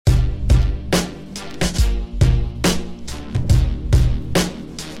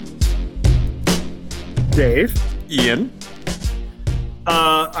Dave. Ian.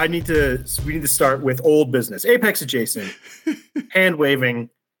 We need to start with old business. Apex adjacent, hand waving,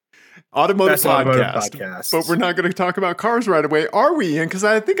 Automotive podcast. But we're not going to talk about cars right away, are we, Ian? Because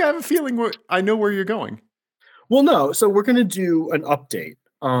I think I have a feeling I know where you're going. Well, no. So we're going to do an update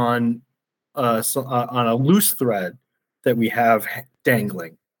on a loose thread that we have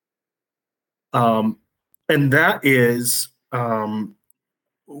dangling. And that is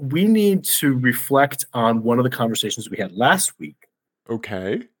we need to reflect on one of the conversations we had last week.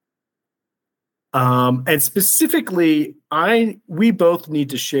 Okay. And specifically, we both need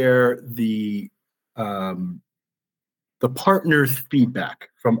to share the partner feedback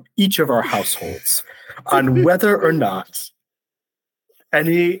from each of our households on whether or not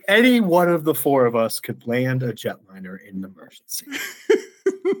any one of the four of us could land a jetliner in an emergency.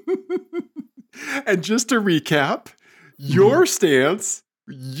 And just to recap, your stance,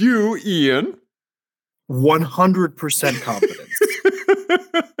 you, Ian, 100% confidence.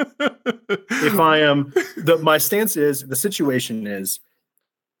 If I am, my stance is, the situation is,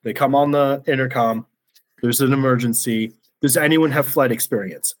 they come on the intercom, there's an emergency. Does anyone have flight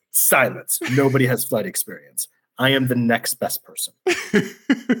experience? Silence. Nobody has flight experience. I am the next best person.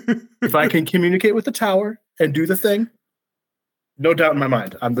 If I can communicate with the tower and do the thing, no doubt in my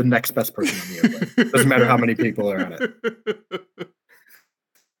mind, I'm the next best person on the airplane. Doesn't matter how many people are on it.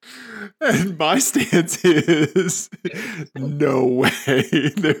 And my stance is no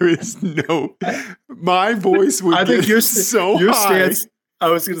way. There is no. My voice would get so your high. Stance, I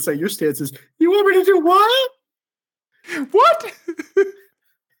was going to say your stance is, you want me to do what? What?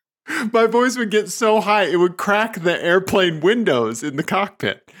 My voice would get so high it would crack the airplane windows in the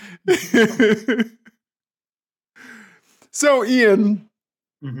cockpit. So, Ian,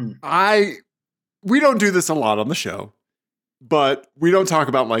 we don't do this a lot on the show. But we don't talk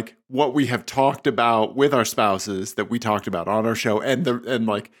about like what we have talked about with our spouses that we talked about on our show, and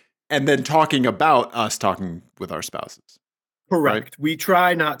then talking about us talking with our spouses. Correct. Right? We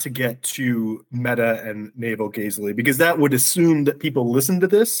try not to get too meta and navel-gazingly because that would assume that people listen to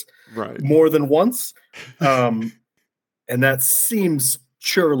this more than once, and that seems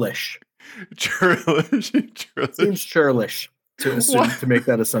churlish. Seems churlish to assume to make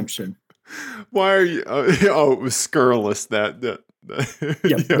that assume. Why are you? It was scurrilous. No,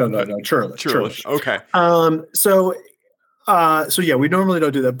 churlish. Okay. So yeah, we normally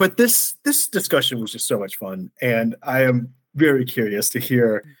don't do that, but this discussion was just so much fun, and I am very curious to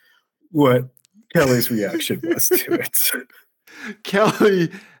hear what Kelly's reaction was to it.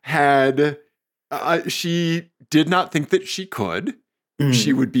 Kelly had, she did not think that she could.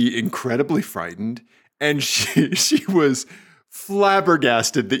 She would be incredibly frightened, and she was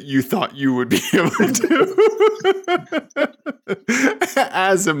flabbergasted that you thought you would be able to.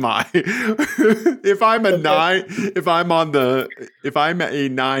 As am I. If I'm a 9, if I'm a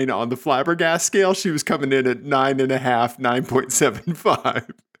 9 on the flabbergast scale, she was coming in at 9.5,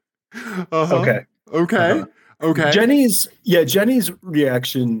 9.75. Okay. Jenny's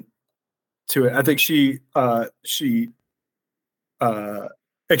reaction to it, I think she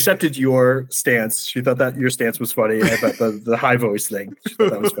accepted your stance. She thought that your stance was funny. I thought the high voice thing, she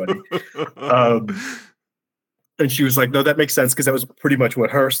thought that was funny. And she was like, no, that makes sense, because that was pretty much what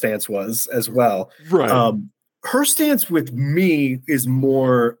her stance was as well. Right. Her stance with me is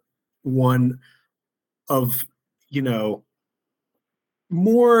more one of,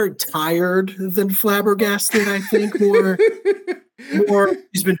 more tired than flabbergasted, I think. More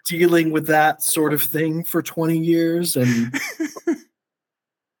she's been dealing with that sort of thing for 20 years, and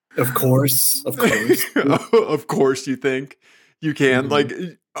Of course. Of course you think you can. Like,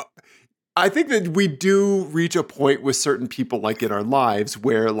 I think that we do reach a point with certain people, like in our lives,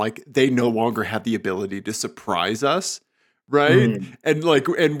 where like they no longer have the ability to surprise us, right? And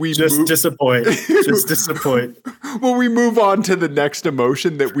we just disappoint. Well, we move on to the next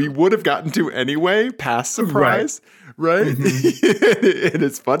emotion that we would have gotten to anyway, past surprise. Right? And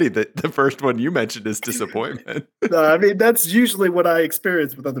it's funny that the first one you mentioned is disappointment. I mean, that's usually what I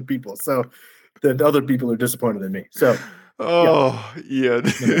experience with other people. So that other people are disappointed in me. So, yeah.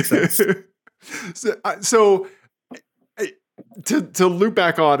 That makes sense. So to loop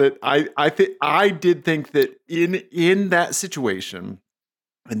back on it, I did think that in that situation,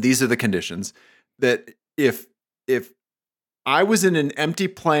 and these are the conditions, that if I was in an empty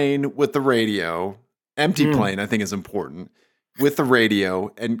plane with the radio. Empty plane, I think, is important with the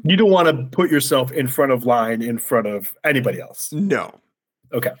radio, and you don't want to put yourself in front of line in front of anybody else. No.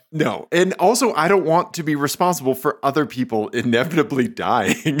 Okay. No, and also I don't want to be responsible for other people inevitably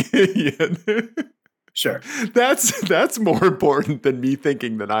dying. Sure. That's more important than me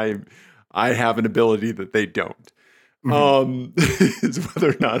thinking that I have an ability that they don't. Is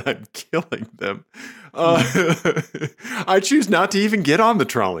whether or not I'm killing them. I choose not to even get on the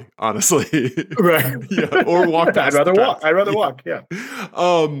trolley, honestly. Right. Yeah, or walk past. I'd rather the walk. tracks. I'd rather walk. Yeah.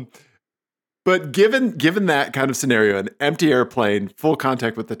 But given that kind of scenario, an empty airplane, full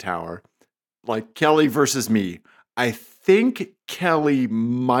contact with the tower, like Kelly versus me, I think Kelly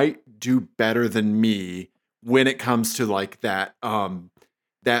might do better than me when it comes to like that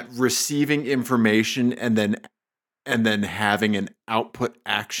that receiving information and then having an output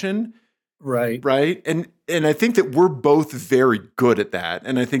action. Right. Right. And I think that we're both very good at that.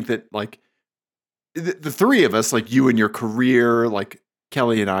 And I think that like the three of us, like you in your career, like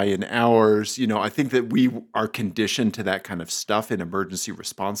Kelly and I in ours, I think that we are conditioned to that kind of stuff in emergency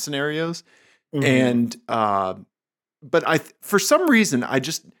response scenarios. And but for some reason,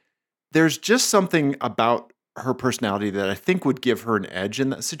 there's just something about her personality that I think would give her an edge in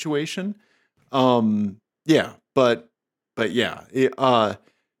that situation. Yeah, but yeah,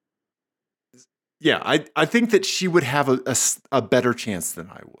 yeah, I think that she would have a better chance than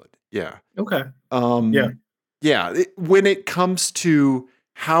I would. Yeah. Okay. Yeah. Yeah. When it comes to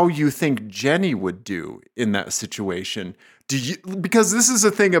how you think Jenny would do in that situation, because this is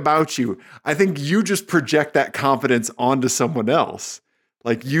a thing about you, I think you just project that confidence onto someone else.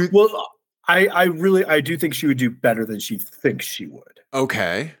 Like you. Well, I do think she would do better than she thinks she would.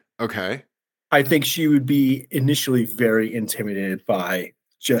 Okay. I think she would be initially very intimidated by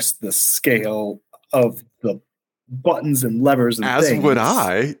just the scale of the buttons and levers and as things. would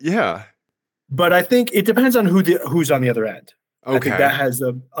I. Yeah. But I think it depends on who's on the other end. Okay. I think that has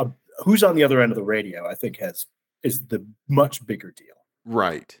a who's on the other end of the radio, I think is the much bigger deal.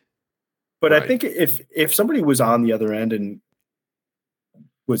 Right. But I think if somebody was on the other end and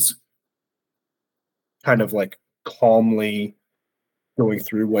was kind of like calmly going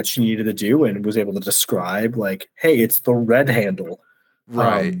through what she needed to do and was able to describe like, hey, it's the red handle.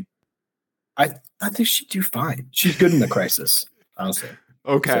 Right. I think she'd do fine. She's good in the crisis, honestly.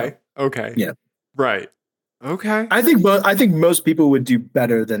 Okay. Okay. Yeah. Right. Okay. I think most people would do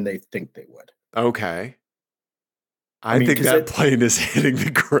better than they think they would. Okay. I think that plane is hitting the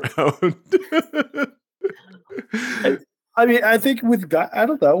ground. I think with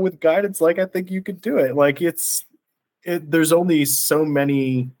guidance, like I think you could do it. Like there's only so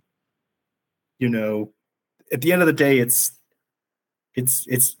many, at the end of the day, it's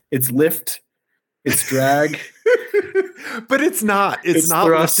lift, it's drag. But it's not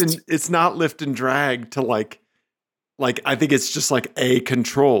thrust. It's not lift and drag to like I think it's just like a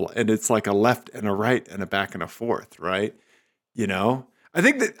control, and it's like a left and a right and a back and a forth, right? I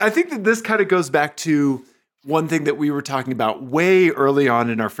think that this kind of goes back to one thing that we were talking about way early on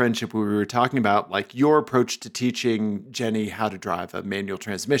in our friendship, where we were talking about like your approach to teaching Jenny how to drive a manual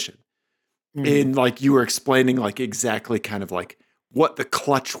transmission. And like you were explaining like exactly kind of like what the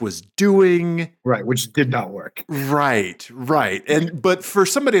clutch was doing. Right, which did not work. Right. But for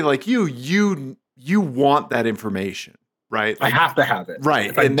somebody like you want that information, right? Like, I have to have it. Right.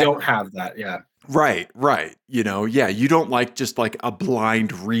 If I don't have that, yeah. Right. You don't like just like a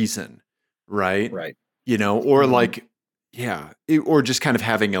blind reason, right? Right. Or like, or just kind of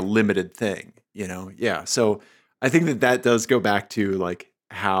having a limited thing, Yeah. So I think that does go back to like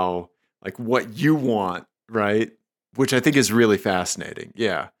how, like what you want, right? Which I think is really fascinating.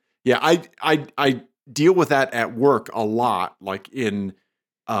 Yeah. Yeah. I deal with that at work a lot, like in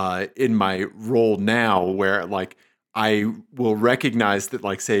my role now, where like I will recognize that,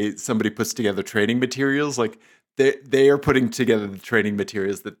 like, say somebody puts together training materials, like they are putting together the training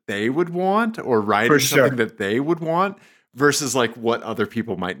materials that they would want, or writing something that they would want, versus like what other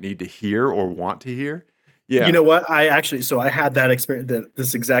people might need to hear or want to hear. Yeah. You know what? I had that experience,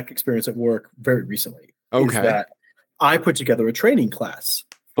 this exact experience at work very recently. Okay. Is that I put together a training class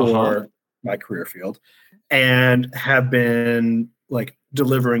for my career field and have been like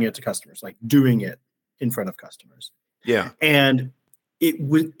delivering it to customers, like doing it in front of customers. Yeah. And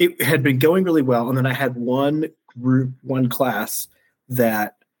it had been going really well. And then I had one class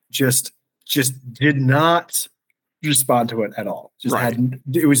that just did not respond to it at all.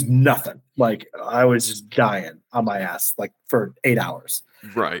 It was nothing. Like I was just dying on my ass like for 8 hours.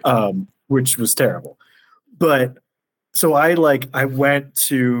 Right. Which was terrible. But so I went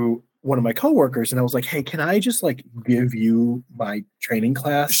to one of my coworkers and I was like, hey, can I just like give you my training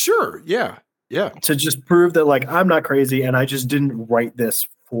class? Sure. Yeah. Yeah. To just prove that like I'm not crazy and I just didn't write this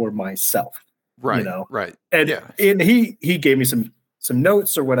for myself. Right. Right. And he gave me some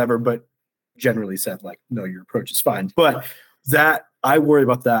notes or whatever, but generally said like, no, your approach is fine. But that I worry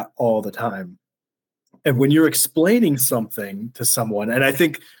about that all the time. And when you're explaining something to someone, and I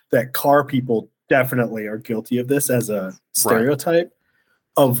think that car people definitely are guilty of this as a stereotype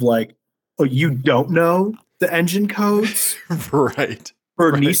of like, oh, you don't know the engine codes Right.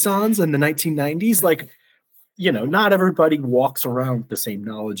 for Nissans in the 1990s. Like, you know, not everybody walks around with the same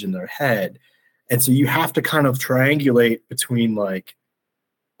knowledge in their head. And so you have to kind of triangulate between like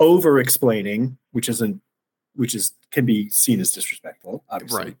over explaining, which can be seen as disrespectful,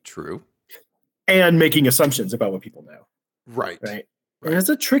 obviously. Right. True. And making assumptions about what people know. Right. And it's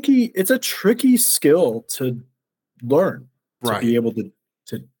a tricky skill to learn, to be able to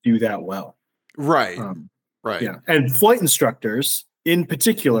do that well. Right. Yeah. And flight instructors in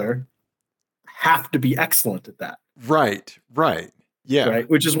particular have to be excellent at that. Right. Yeah. Right.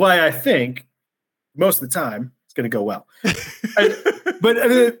 Which is why I think most of the time it's going to go well.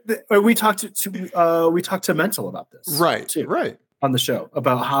 But we talked to Mental about this. Right. Too, right. On the show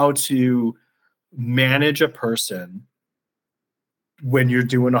about how to manage a person when you're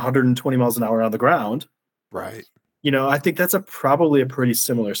doing 120 miles an hour on the ground. Right. You know, I think that's probably a pretty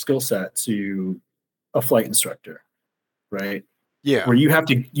similar skill set to a flight instructor, right? Yeah. Where you have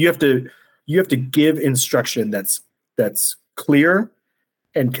to give instruction that's clear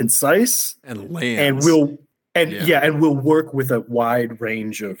and concise and lands and will work with a wide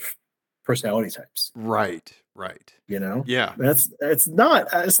range of personality types. Right. You know? Yeah. It's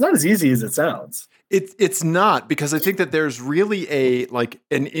not as easy as it sounds. It's not, because I think that there's really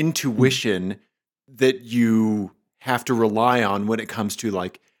an intuition that you have to rely on when it comes to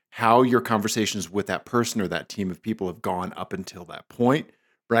like how your conversations with that person or that team of people have gone up until that point,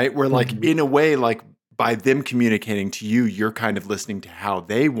 right? Where like in a way, like by them communicating to you, you're kind of listening to how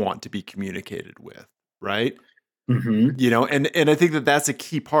they want to be communicated with, right? Mm-hmm. You know, and I think that that's a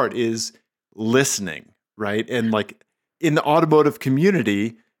key part is listening, right? And like in the automotive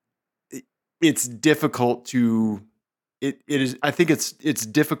community, it's difficult to I think it's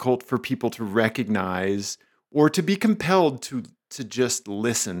difficult for people to recognize or to be compelled to just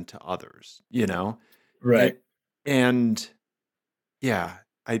listen to others, you know? Right. And yeah,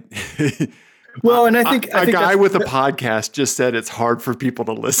 well, and I think a guy with a podcast just said it's hard for people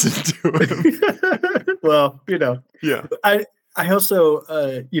to listen to him. Well, you know, yeah. I also,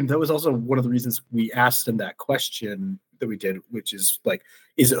 that was also one of the reasons we asked him that question that we did, which is like,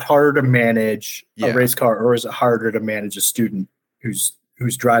 is it harder to manage a race car or is it harder to manage a student who's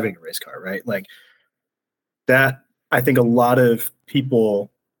driving a race car, right? Like that, I think a lot of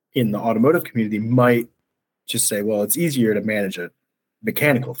people in the automotive community might just say, well, it's easier to manage a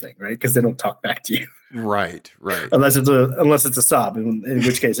mechanical thing, right? Because they don't talk back to you. Right. unless it's a Saab, in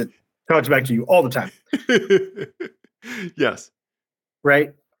which case it talks back to you all the time. Yes.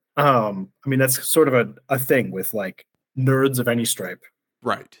 Right. I mean, that's sort of a thing with like nerds of any stripe.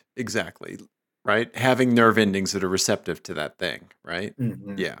 Right. Exactly. Right. Having nerve endings that are receptive to that thing. Right.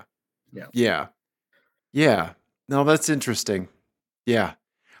 Mm-hmm. Yeah. No, that's interesting. Yeah.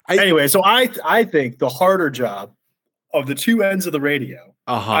 Anyway, so I think the harder job of the two ends of the radio,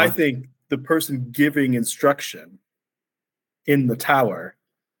 I think the person giving instruction in the tower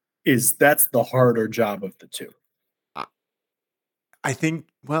that's the harder job of the two. I think,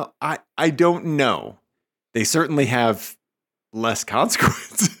 well, I don't know. They certainly have less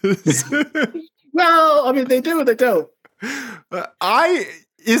consequences. Well, I mean, they do and they don't.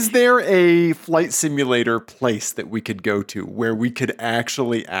 Is there a flight simulator place that we could go to where we could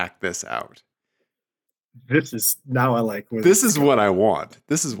actually act this out? This is now I like. This is what I want.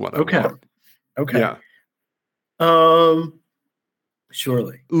 This is what I want. Okay. Yeah.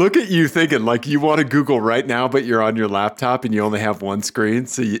 Surely. Look at you thinking like you want to Google right now, but you're on your laptop and you only have one screen.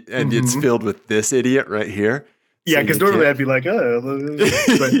 So it's filled with this idiot right here. Yeah, because normally I'd be like, oh.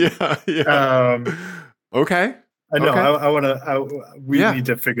 But, yeah. Okay. I know. Okay. We need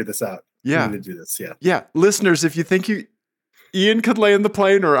to figure this out. Yeah. We need to do this. Yeah. Yeah. Listeners, if you think Ian could land the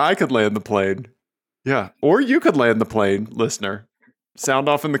plane or I could land the plane. Yeah. Or you could land the plane, listener. Sound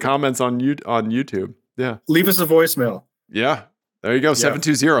off in the comments on YouTube. Yeah. Leave us a voicemail. Yeah. There you go.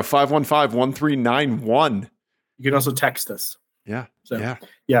 720-515-1391. You can also text us. Yeah. So,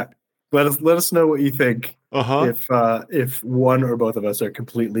 yeah. Let us know what you think. If one or both of us are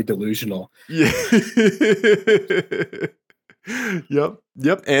completely delusional. Yeah.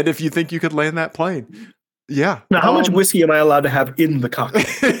 Yep. And if you think you could land that plane. Yeah. Now, how much whiskey am I allowed to have in the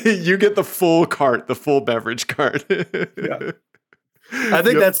cockpit? You get the full cart, the full beverage cart. Yeah. I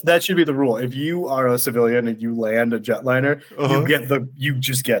think that should be the rule. If you are a civilian and you land a jetliner, you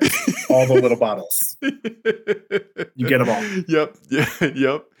just get all the little bottles. You get them all. Yep.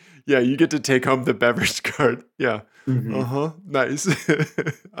 Yeah, you get to take home the beverage cart. Yeah. Mm-hmm. Nice.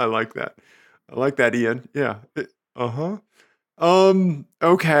 I like that, Ian. Yeah.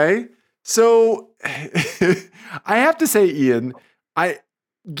 Okay. So I have to say, Ian,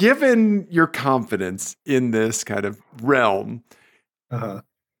 given your confidence in this kind of realm, Uh-huh.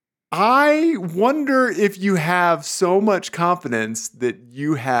 I wonder if you have so much confidence that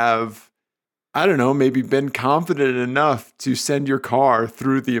you have, I don't know, maybe been confident enough to send your car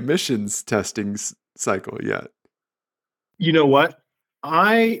through the emissions testing cycle yet. You know what?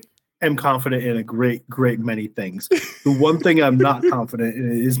 I am confident in a great, great many things. The one thing I'm not confident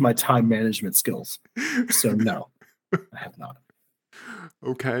in is my time management skills. So no, I have not.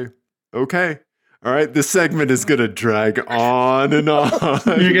 Okay. Okay. All right. This segment is going to drag on and on.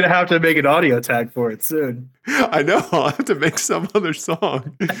 You're gonna have to make an audio tag for it soon. I know. I'll have to make some other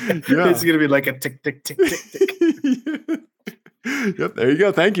song. Yeah. It's gonna be like a tick, tick, tick, tick, tick. Yep. There you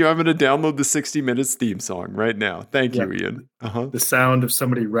go. Thank you. I'm going to download the 60 Minutes theme song right now. Thank you, Ian. The sound of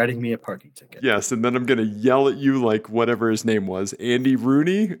somebody writing me a parking ticket. Yes. And then I'm going to yell at you like whatever his name was, Andy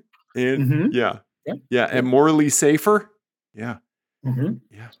Rooney. And yeah. And Morley Safer. Yeah.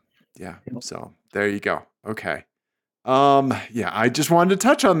 Yeah. So there you go. Okay. I just wanted to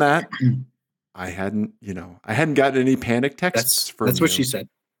touch on that. I hadn't gotten any panic texts from you. That's what she said.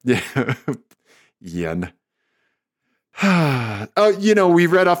 Yeah. Yen. We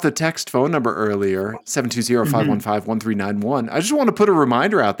read off the text phone number earlier, 720-515-1391. I just want to put a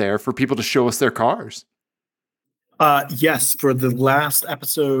reminder out there for people to show us their cars. Yes, for the last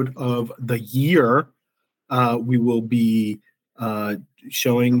episode of the year, we will be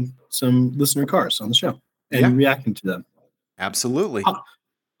showing some listener cars on the show and reacting to them. Absolutely.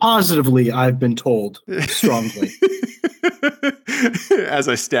 Positively, I've been told strongly. As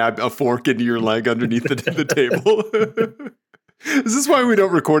I stab a fork into your leg underneath the table. This is why we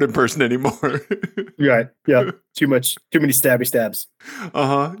don't record in person anymore. Right. Yeah. Too many stabby stabs.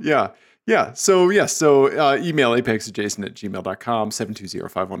 Yeah. So email apexadjacent@gmail.com,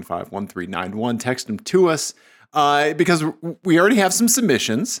 720-515-1391. Text them to us because we already have some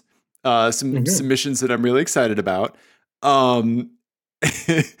submissions, submissions that I'm really excited about. And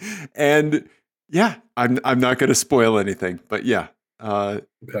yeah, I'm not going to spoil anything, but yeah.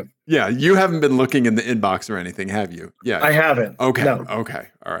 Okay. Yeah, you haven't been looking in the inbox or anything, have you? Yeah. I haven't. Okay. No. Okay.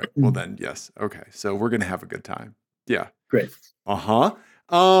 All right. Well then, yes. Okay. So we're going to have a good time. Yeah. Great.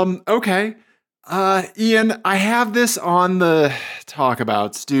 Okay. Ian, I have this on the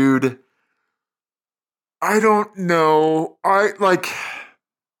talkabouts, dude. I don't know.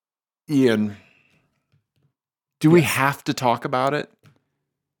 Ian, do we have to talk about it?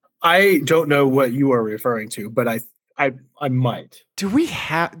 I don't know what you are referring to, but I might. Do we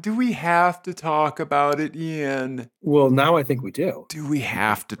have to talk about it, Ian? Well, now I think we do. Do we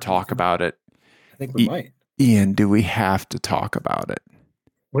have to talk about it? I think we might. Ian, do we have to talk about it?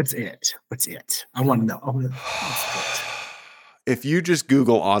 What's it? I want to know. If you just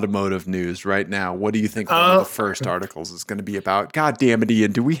Google automotive news right now, what do you think one of the first articles is going to be about? God damn it,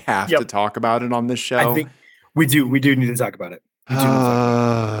 Ian. Do we have to talk about it on this show? I think we do. We do need to talk about it.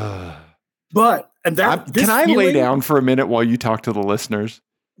 But can I lay down for a minute while you talk to the listeners?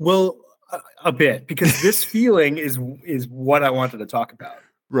 Well, a bit, because this feeling is what I wanted to talk about.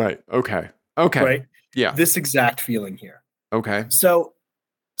 Right. Okay. Right. Yeah. This exact feeling here. Okay. So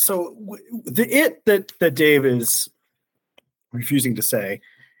that Dave is refusing to say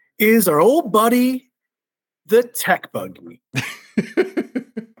is our old buddy, the tech buggy.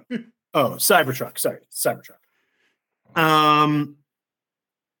 Cybertruck. Sorry, Cybertruck.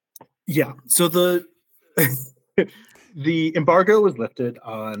 Yeah. So the embargo was lifted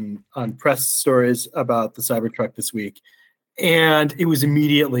on press stories about the Cybertruck this week, and it was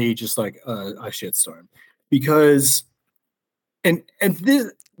immediately just like a shitstorm because and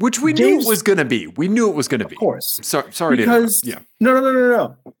this, which we knew it was going to be. We knew it was going to be. Of course. Sorry because, to interrupt. Yeah.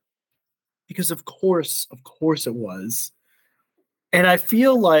 No. Because of course it was. And I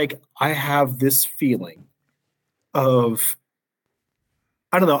feel like I have this feeling of,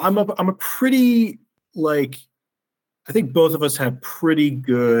 I don't know, I'm a pretty, like, I think both of us have pretty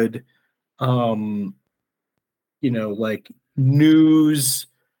good, like news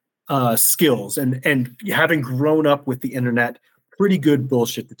skills and having grown up with the internet, pretty good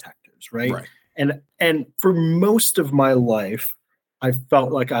bullshit detectors, right? And for most of my life, I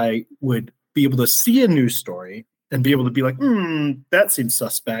felt like I would be able to see a news story and be able to be like, that seems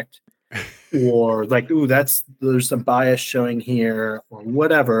suspect. Or like, there's some bias showing here or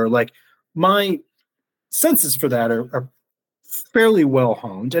whatever. Like my senses for that are fairly well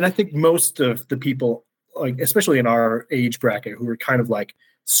honed. And I think most of the people, like, especially in our age bracket, who are kind of like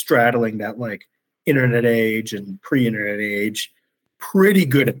straddling that like internet age and pre-internet age, pretty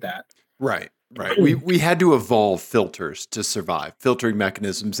good at that. Right. Right. We had to evolve filters to survive, filtering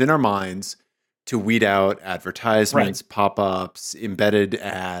mechanisms in our minds to weed out advertisements, pop-ups, embedded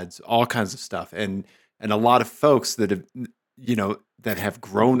ads, all kinds of stuff. And a lot of folks that have, that have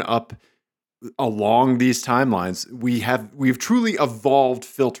grown up along these timelines, we've truly evolved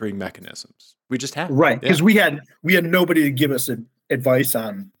filtering mechanisms. We just have. Right. Because we had nobody to give us advice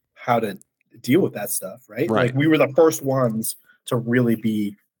on how to deal with that stuff, right? Like we were the first ones to really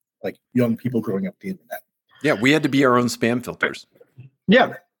be like young people growing up the internet. Yeah, we had to be our own spam filters.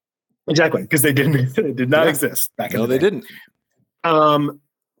 Yeah, exactly. Because they did not exist back in the day. No, they didn't.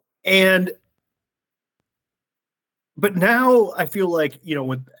 But now I feel like,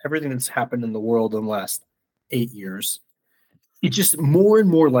 with everything that's happened in the world in the last 8 years, it just more and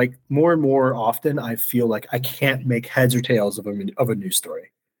more often I feel like I can't make heads or tails of a news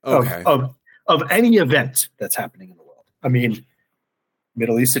story. Okay. Of any event that's happening in the world. I mean,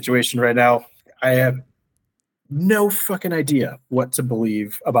 Middle East situation right now, I have no fucking idea what to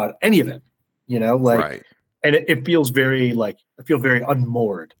believe about any of it. And it feels very I feel very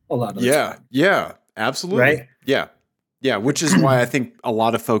unmoored a lot of the time. Yeah, absolutely. Right? Yeah, which is why I think a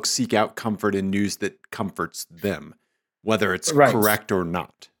lot of folks seek out comfort in news that comforts them, whether it's correct or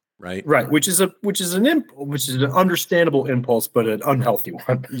not. Right. Which is an understandable impulse, but an unhealthy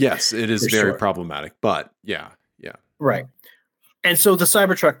one. Yes, it is very problematic. But yeah. Right. And so the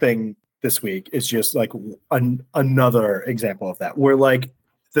Cybertruck thing this week is just like another example of that, where like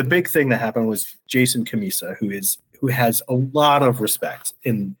the big thing that happened was Jason Camisa, who has a lot of respect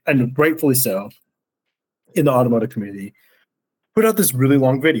and rightfully so in the automotive community, put out this really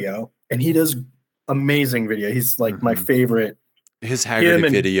long video, and he does amazing video. He's like my favorite. His Haggerty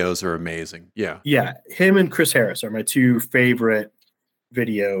videos are amazing. Yeah. Yeah. Him and Chris Harris are my two favorite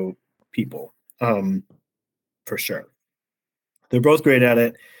video people, for sure. They're both great at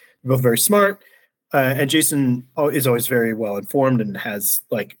it. They're both very smart. And Jason is always very well informed and has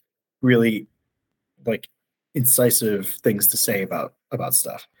like really like incisive things to say about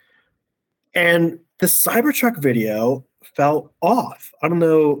stuff. And the Cybertruck video felt off. I don't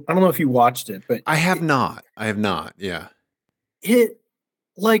know if you watched it, but I have not. Yeah. It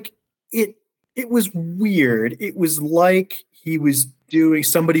was weird. It was like he was doing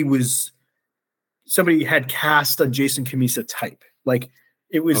somebody had cast a Jason Camisa type. Like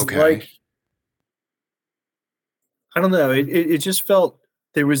it was like, I don't know. It just felt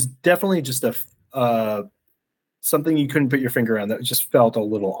there was definitely just something you couldn't put your finger on that just felt a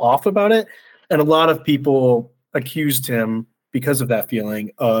little off about it. And a lot of people accused him because of that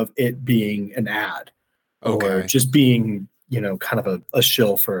feeling of it being an ad or just being, kind of a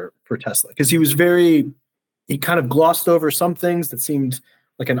shill for Tesla. Because he kind of glossed over some things that seemed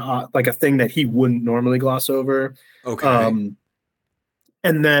like a thing that he wouldn't normally gloss over. Okay.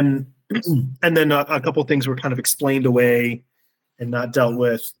 And then a couple of things were kind of explained away and not dealt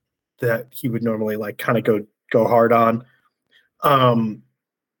with that he would normally like kind of go hard on. And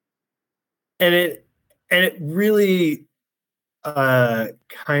it really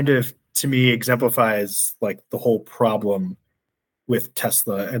kind of to me exemplifies like the whole problem with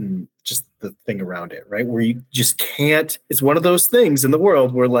Tesla and just the thing around it, right? Where you just can't, it's one of those things in the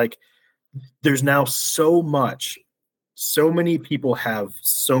world where like there's now so many people have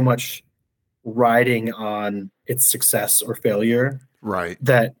so much riding on its success or failure, right?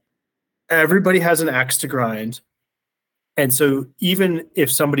 That everybody has an axe to grind. And so even if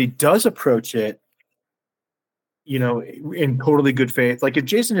somebody does approach it, in totally good faith, like if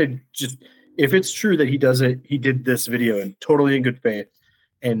Jason had if it's true that he did this video in totally in good faith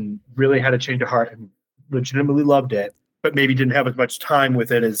and really had a change of heart and legitimately loved it, but maybe didn't have as much time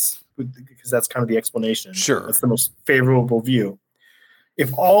with it because that's kind of the explanation. Sure. That's the most favorable view.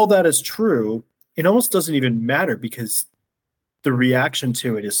 If all that is true, it almost doesn't even matter because the reaction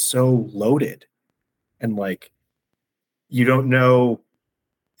to it is so loaded and like, you don't know,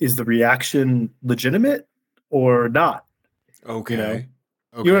 is the reaction legitimate or not? Okay.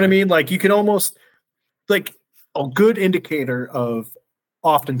 You know what I mean? Like you can almost like a good indicator of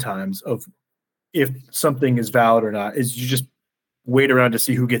oftentimes of if something is valid or not is you just wait around to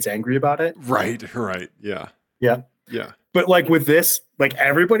see who gets angry about it. Right. Yeah. But like with this, like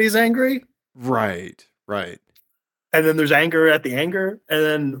everybody's angry. Right. And then there's anger at the anger. And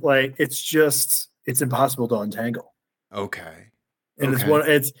then like, it's impossible to untangle. Okay. And it's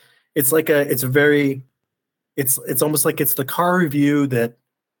almost like it's the car review that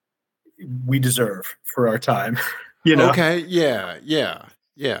we deserve for our time, Okay. Yeah.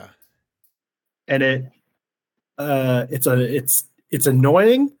 And it's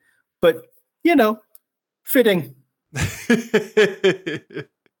annoying, but fitting.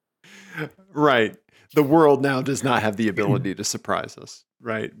 Right. The world now does not have the ability to surprise us,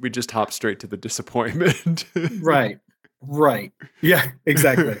 right? We just hop straight to the disappointment. Right. Right. Yeah,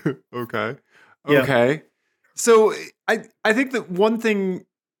 exactly. Okay. Yeah. Okay. So I think that one thing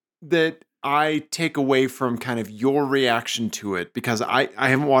that I take away from kind of your reaction to it, because I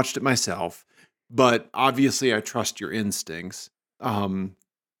haven't watched it myself, but obviously I trust your instincts. Um,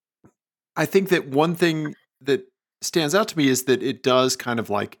 I think that one thing that stands out to me is that it does kind of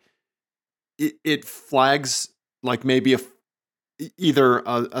like it flags like maybe either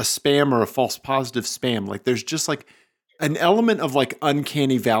a spam or a false positive spam. Like there's just like an element of like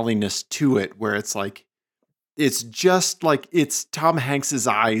uncanny valleyness to it where it's like it's just like it's Tom Hanks's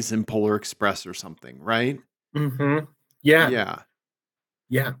eyes in Polar Express or something, right? Mm-hmm. Yeah. Yeah.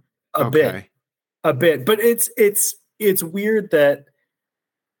 Yeah. A bit. Okay. A bit. But it's weird that,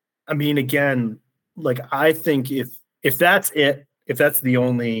 I mean, again, like I think if that's it, if that's the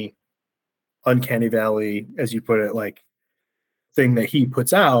only uncanny valley, as you put it, like thing that he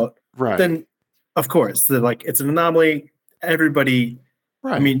puts out, Right. then of course the like it's an anomaly. Everybody, I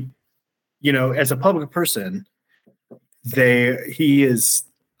Right. mean, as a public person, he is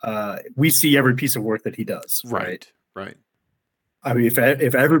we see every piece of work that he does, right? Right. Right. I mean, if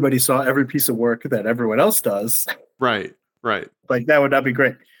everybody saw every piece of work that everyone else does, Right. Right. like that would not be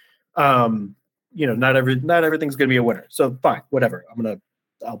great. Not everything's gonna be a winner. So fine, whatever.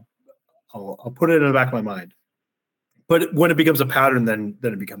 I'll I'll put it in the back of my mind. But when it becomes a pattern, then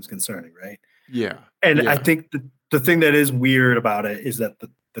it becomes concerning, right? Yeah. And I Yeah. think the thing that is weird about it is that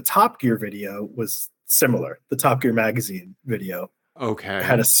the Top Gear video was similar. The Top Gear magazine video had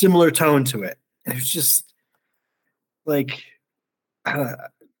Okay. a similar tone to it. And it's just like,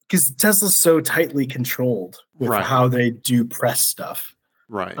 because Tesla's so tightly controlled with Right. how they do press stuff.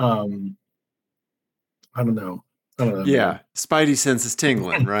 Right. Um, I don't know. I don't know, Yeah. man. Spidey sense is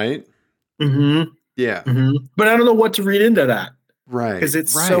tingling, right? Mm-hmm. Yeah. Mm-hmm. But I don't know what to read into that Right. because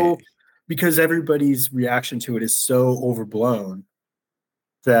it's so Right. because everybody's reaction to it is so overblown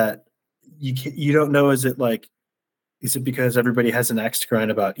that you don't know, is it because everybody has an axe to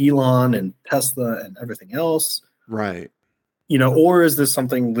grind about Elon and Tesla and everything else, Right. or is this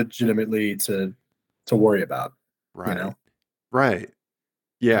something legitimately to worry about, you Right. know? Right. I don't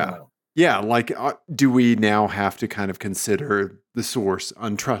Yeah. know. Yeah. Like, do we now have to kind of consider the source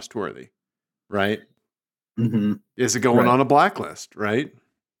untrustworthy? Right. Mm-hmm. Is it going Right. on a blacklist? Right.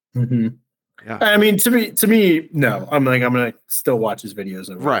 Mm-hmm. Yeah. I mean, to me, no. I'm gonna still watch his videos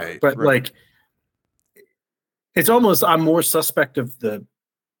or whatever. Right. But Right. like, it's almost I'm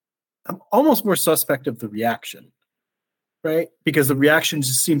almost more suspect of the reaction, right? Because the reaction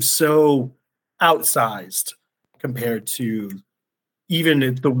just seems so outsized compared to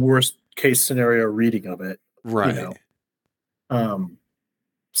even the worst case scenario reading of it, you Right. know. Um,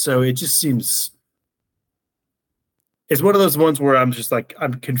 so it just seems it's one of those ones where I'm just like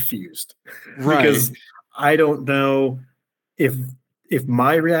I'm confused Right. because I don't know if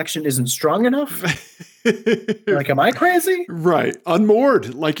my reaction isn't strong enough. Like, am I crazy? Right.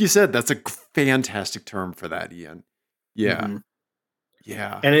 Unmoored. Like you said, that's a fantastic term for that, Ian. Yeah. Mm-hmm.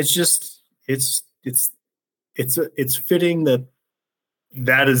 Yeah. And it's just it's fitting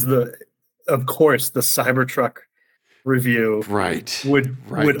that is the of course the Cybertruck review Right. would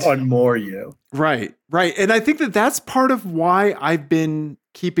Right. unmoor you. Right. Right. And I think that that's part of why I've been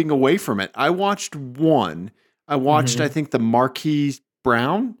keeping away from it. I watched one. I watched, I Mm-hmm. think, the Marquis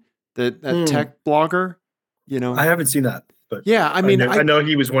Brown, that tech blogger, you I know. haven't seen that, but Yeah. I I mean, know I know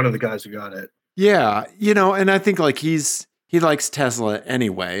he was one of the guys who got it. yeah, and I think like he likes Tesla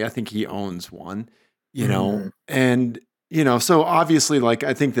anyway. I think he owns one, Mm-hmm. and so obviously like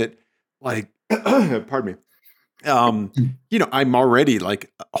I think that like pardon me. I'm already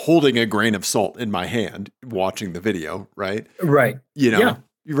like holding a grain of salt in my hand watching the video, right? Right. You Yeah. know,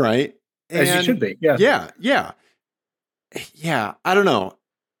 right? As you should And be. Yeah. yeah, yeah. Yeah, I don't know.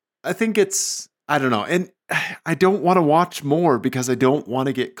 I don't know. And I don't want to watch more because I don't want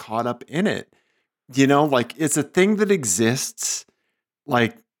to get caught up in it. Like it's a thing that exists.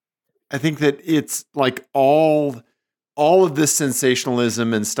 Like I think that it's like all of this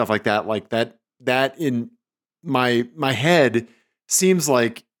sensationalism and stuff like that in my head seems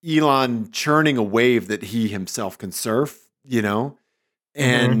like Elon churning a wave that he himself can surf. Mm-hmm.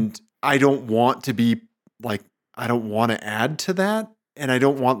 And I don't want to be like I don't want to add to that and I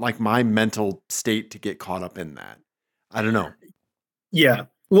don't want like my mental state to get caught up in that. I don't know. Yeah.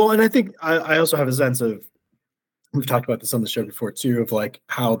 Well, and I think I also have a sense of we've talked about this on the show before too, of like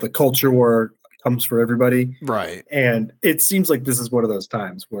how the culture war comes for everybody. Right. And it seems like this is one of those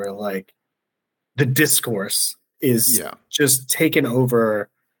times where like the discourse is Yeah. just taken over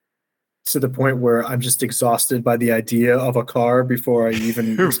to the point where I'm just exhausted by the idea of a car before I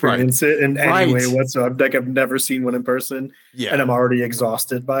even experience it in any way whatsoever. Like I've never seen one in person, and I'm already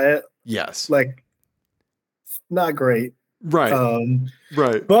exhausted by it. Yes, like not great. Right.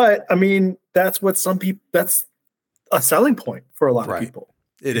 Right. But I mean, that's what some people. That's a selling point for a lot of people.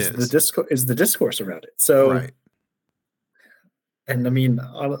 It is the discourse around it. So, right. And I mean,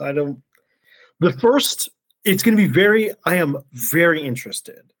 I don't. The first, it's going to be very. I am very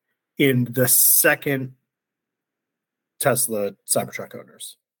interested in the second Tesla Cybertruck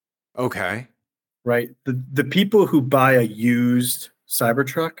owners. Okay. Right. The people who buy a used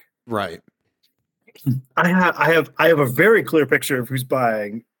Cybertruck. Right. I have a very clear picture of who's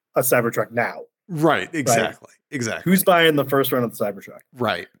buying a Cybertruck now. Right. Exactly. Right? Exactly. Who's buying the first run of the Cybertruck?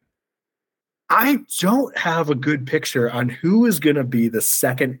 Right. I don't have a good picture on who is going to be the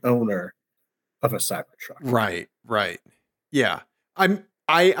second owner of a Cybertruck. Right. Right. Yeah.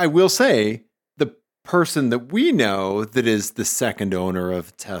 I will say the person that we know that is the second owner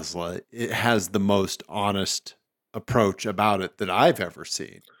of Tesla, it has the most honest approach about it that I've ever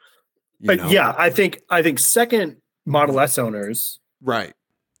seen. But yeah, I think second Model S owners, right,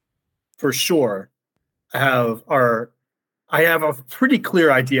 for sure, I have a pretty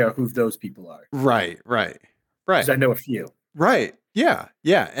clear idea who those people are. Right. Because I know a few. Right. Yeah.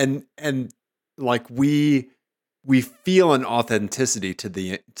 And like we feel an authenticity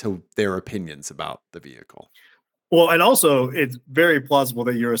to their opinions about the vehicle. Well, and also it's very plausible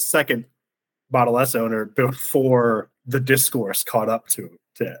that you're a second Model S owner before the discourse caught up to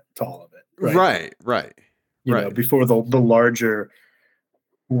all of it. Right. You know, before the larger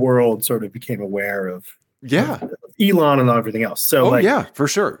world sort of became aware of Elon and everything else. So yeah, for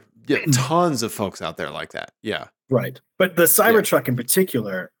sure. Yeah, tons of folks out there like that. Yeah. Right. But the Cybertruck in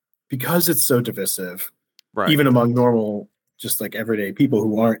particular, because it's so divisive, even among normal, just like everyday people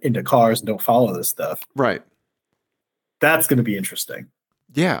who aren't into cars and don't follow this stuff. Right. That's going to be interesting.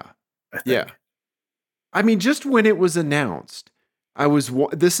 Yeah. Yeah. I mean, just when it was announced, what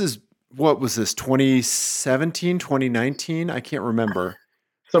was this, 2017, 2019? I can't remember.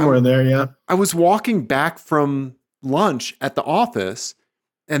 Somewhere in there, yeah. I was walking back from lunch at the office,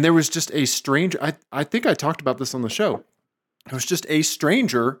 and there was just a stranger. I think I talked about this on the show. It was just a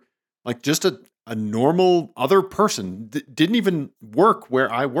stranger, like just a normal other person, didn't even work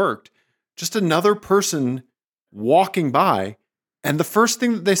where I worked, just another person walking by. And the first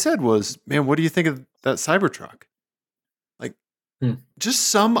thing that they said was, "Man, what do you think of that Cybertruck?" Like, just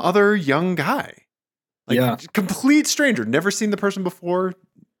some other young guy. Like, complete stranger, never seen the person before,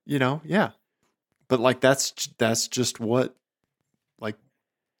 yeah. But like, that's just what, like,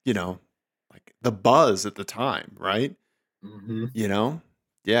 like the buzz at the time, right? Mm-hmm.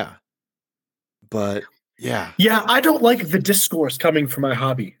 Yeah. But yeah. Yeah, I don't like the discourse coming from my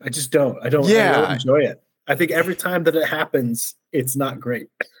hobby. I just don't. I don't enjoy it. I think every time that it happens, it's not great.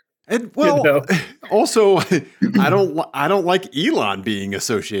 And also, I don't like Elon being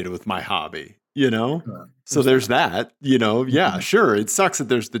associated with my hobby, So there's that, yeah, sure. It sucks that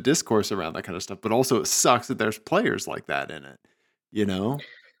there's the discourse around that kind of stuff, but also it sucks that there's players like that in it,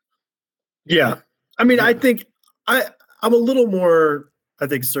 Yeah. I mean, I think I'm a little more, I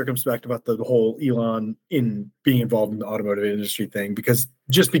think, circumspect about the whole Elon in being involved in the automotive industry thing, because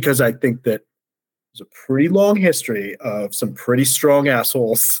I think that there's a pretty long history of some pretty strong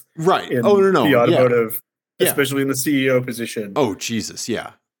assholes. Right. In the automotive, especially in the CEO position. Oh, Jesus.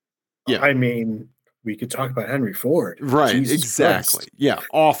 Yeah. Yeah. I mean, we could talk about Henry Ford. Right. Jesus exactly. Christ. Yeah.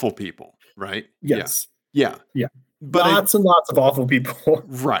 Awful people. Right. Yes. Yeah. But lots and lots of awful people.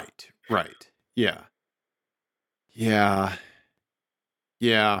 Right. Yeah.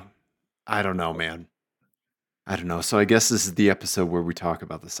 I don't know, man. I don't know. So I guess this is the episode where we talk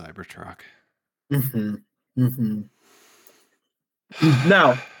about the Cybertruck. Mm-hmm. Mm-hmm.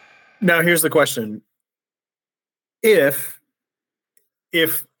 Now here's the question. If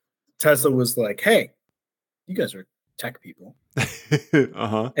Tesla was like, "Hey, you guys are tech people,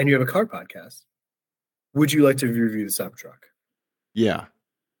 and you have a car podcast, would you like to review the Cybertruck?" Yeah.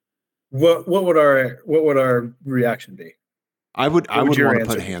 What would our reaction be? I would want to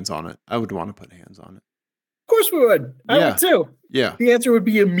put hands on it. I would want to put hands on it. Of course we would. I would too. Yeah. The answer would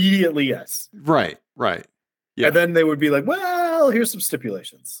be immediately yes. Right. Yeah. And then they would be like, "Well, here's some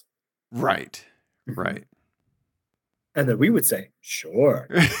stipulations." Right. And then we would say, "Sure."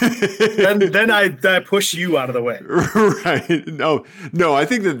 then I push you out of the way. Right. No. I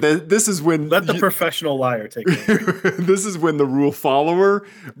think that this is when let the professional liar take over. This is when the rule follower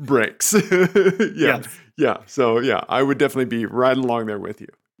breaks. Yeah. So I would definitely be right along there with you.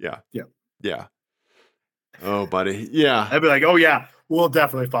 Yeah. Oh, buddy. Yeah. I'd be like, "Oh yeah, We'll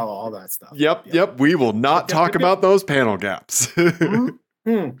definitely follow all that stuff. Yep. We will not talk about those panel gaps.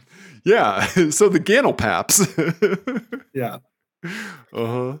 Mm-hmm. Yeah. So the Gannel Paps. Yeah.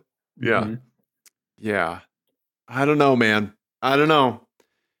 Uh-huh. Yeah. Mm-hmm. Yeah. I don't know, man. I don't know.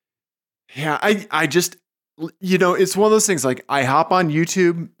 Yeah, I just, it's one of those things, like I hop on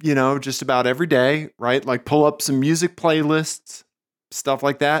YouTube, just about every day, right? Like pull up some music playlists, stuff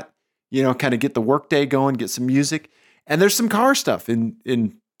like that, kind of get the workday going, get some music. And there's some car stuff in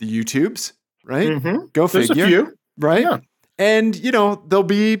the YouTubes, right? Mm-hmm. Go There's figure. a few. Right? Yeah. And, there'll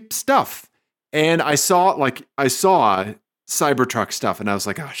be stuff. And I saw Cybertruck stuff and I was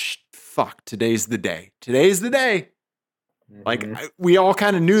like, oh, fuck, today's the day. Today's the day. Like we all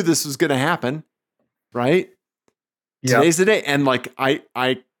kind of knew this was going to happen, right? Yep. Today's the day. And like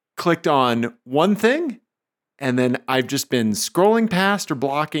I clicked on one thing and then I've just been scrolling past or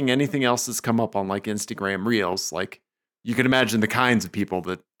blocking anything else that's come up on like Instagram Reels. Like you can imagine the kinds of people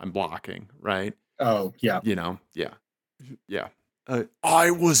that I'm blocking, right? Oh, yeah. Yeah.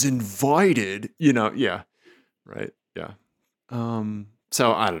 I was invited, yeah. Right. Yeah.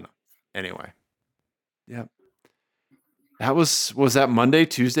 So I don't know. Anyway. Yeah. That was that Monday,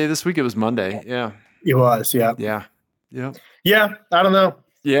 Tuesday this week? It was Monday. Yeah. It was. Yeah. Yeah. Yeah. Yeah. I don't know.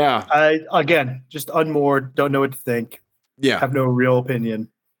 Yeah. Again, just unmoored. Don't know what to think. Yeah. Have no real opinion.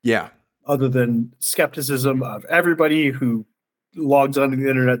 Yeah. Other than skepticism of everybody who logs onto the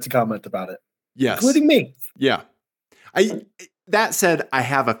internet to comment about it. Yes. Including me. Yeah. That said, I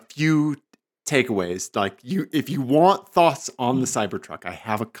have a few takeaways. Like if you want thoughts on the Cybertruck, I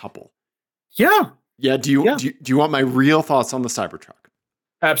have a couple. Yeah. Yeah. Do you want my real thoughts on the Cybertruck?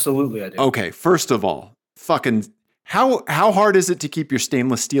 Absolutely, I do. Okay. First of all, fucking how hard is it to keep your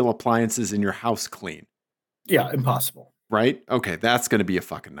stainless steel appliances in your house clean? Yeah, impossible. Right? Okay, that's going to be a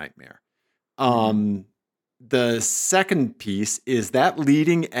fucking nightmare. The second piece is that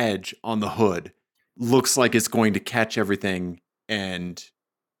leading edge on the hood looks like it's going to catch everything and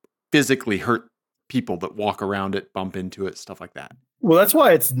physically hurt people that walk around it, bump into it, stuff like that. Well, that's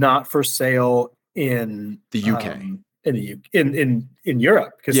why it's not for sale in the UK, in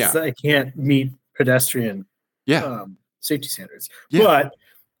Europe, because I can't meet pedestrian safety standards. Yeah. But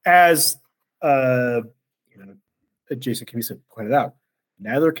as Jason Camisa pointed out,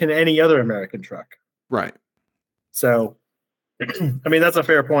 neither can any other American truck. Right. So, I mean, that's a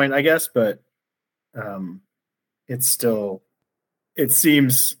fair point, I guess, but it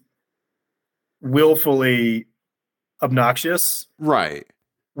seems willfully obnoxious. Right.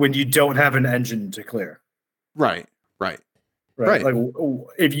 When you don't have an engine to clear. Right. Like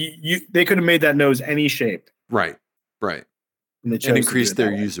if they could have made that nose any shape. Right. And increased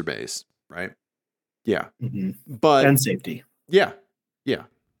their user base. Right. Yeah. Mm-hmm. And safety. Yeah.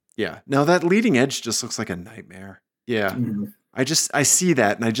 Now that leading edge just looks like a nightmare. Yeah. Mm-hmm. I see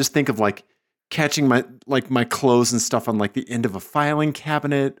that and I just think of like catching my clothes and stuff on like the end of a filing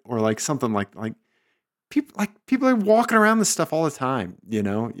cabinet or like something like people are walking around this stuff all the time,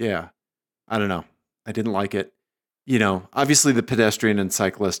 Yeah. I don't know. I didn't like it. Obviously the pedestrian and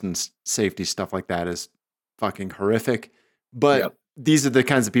cyclist and safety stuff like that is fucking horrific, but these are the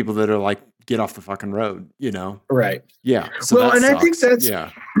kinds of people that are like, get off the fucking road, Right. Yeah. So I think that's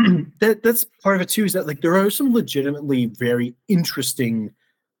that's part of it too, is that like there are some legitimately very interesting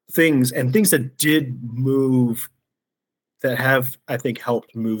things and things that did move that have, I think,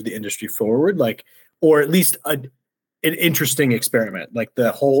 helped move the industry forward, like, or at least an interesting experiment, like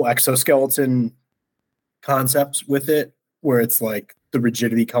the whole exoskeleton concept with it, where it's like the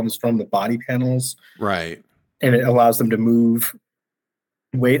rigidity comes from the body panels. Right. And it allows them to move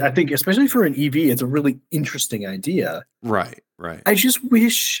weight. I think, especially for an EV, it's a really interesting idea. Right. I just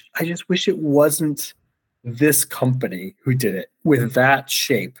wish it wasn't this company who did it with that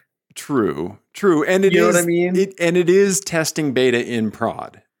shape. True. And it is, know what I mean? It is testing beta in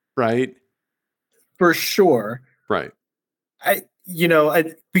prod, right? For sure. Right.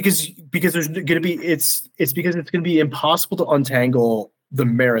 Because there's going to be, it's because it's going to be impossible to untangle the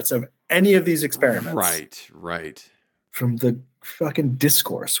merits of any of these experiments. Right. From the fucking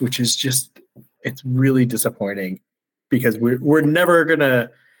discourse, which is just, it's really disappointing because we're never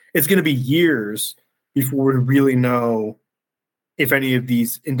it's going to be years before we really know if any of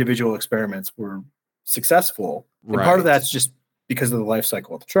these individual experiments were successful. And part of that's just because of the life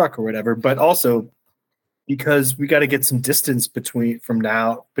cycle of the truck or whatever, but also because we got to get some distance between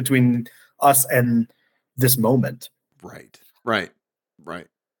us and this moment. Right.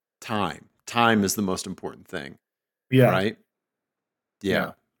 Time is the most important thing. Yeah. Right.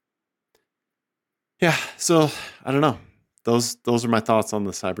 Yeah. So I don't know. Those are my thoughts on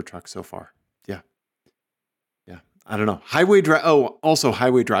the Cybertruck so far. Yeah. I don't know. Also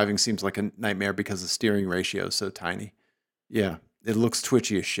highway driving seems like a nightmare because the steering ratio is so tiny. Yeah, it looks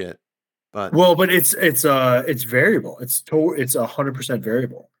twitchy as shit. But it's variable. It's 100%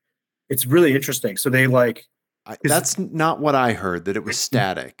 variable. It's really interesting. So they that's not what I heard, that it was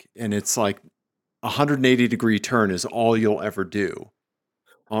static, and it's like 180-degree turn is all you'll ever do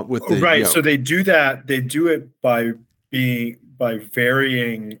with the right. yoke. So they do that. They do it by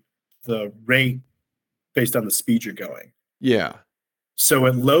varying the rate based on the speed you're going. Yeah. So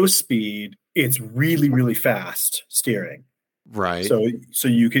at low speed, it's really, really fast steering. Right. So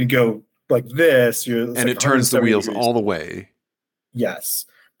you can go like this. And it turns the wheels all the way. Yes.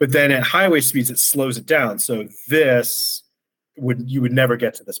 But then at highway speeds, it slows it down. So you would never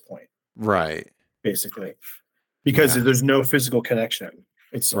get to this point. Right. Basically. Because there's no physical connection.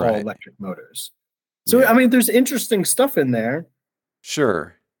 It's all electric motors. So, I mean, there's interesting stuff in there.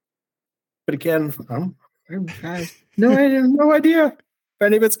 Sure. But again, no idea if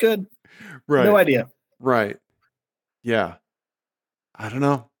any of it's good. Right. No idea. Right. Yeah. I don't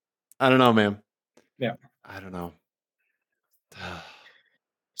know, man. Yeah. I don't know.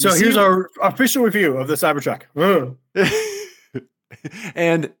 So here's our official review of the Cybertruck.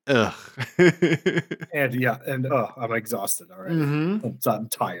 And I'm exhausted already. Mm-hmm. I'm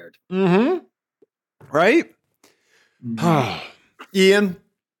tired. Mm-hmm. Right? Mm-hmm. Ian,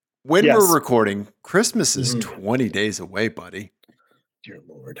 when we're recording, Christmas is 20 days away, buddy. Dear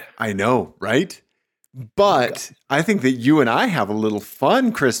Lord. I know, right? But I think that you and I have a little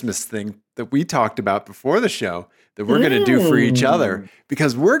fun Christmas thing that we talked about before the show that we're going to do for each other,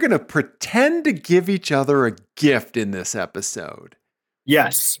 because we're going to pretend to give each other a gift in this episode.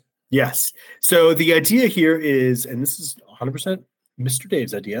 Yes. So the idea here is, and this is 100% Mr.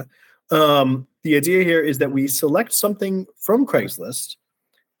 Dave's idea. The idea here is that we select something from Craigslist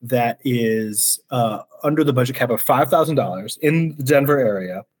that is under the budget cap of $5,000 in the Denver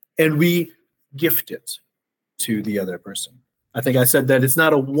area, and we gift it to the other person. I think I said that it's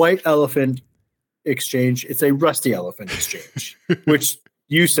not a white elephant exchange, it's a rusty elephant exchange, which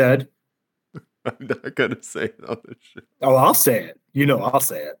you said. I'm not going to say it on this show. Oh, I'll say it. I'll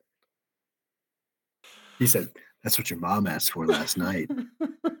say it. He said, that's what your mom asked for last night.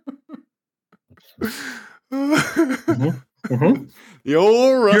 The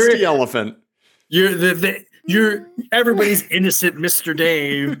old rusty elephant. You're everybody's innocent Mr.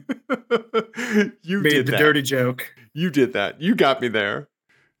 Dave. You made did the that. Dirty joke. You did that. You got me there.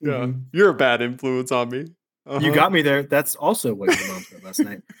 Yeah, you're a bad influence on me. You got me there. That's also what your mom said last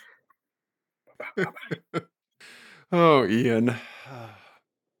night. Oh, Ian.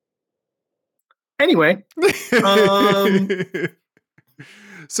 Anyway.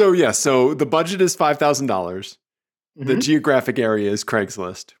 So the budget is $5,000. The geographic area is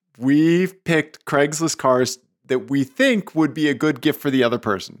Craigslist. We've picked Craigslist cars that we think would be a good gift for the other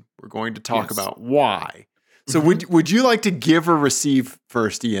person. We're going to talk about why. So would you like to give or receive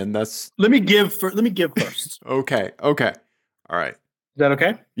first, Ian? Let me give first. Okay. All right. Is that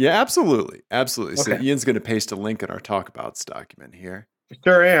okay? Yeah, absolutely. Okay. So Ian's going to paste a link in our talkabouts document here.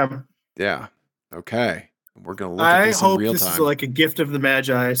 Sure am. Yeah. Okay. We're going to look at this in real time. I hope this is like a gift of the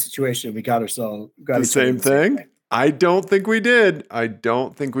Magi situation. We got ourselves. The same thing? I don't think we did.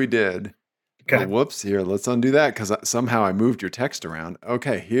 Okay. Oh, whoops. Here, let's undo that because somehow I moved your text around.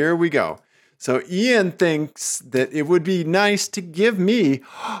 Okay, here we go. So Ian thinks that it would be nice to give me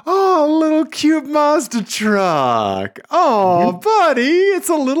a little cute Mazda truck. Oh, buddy, it's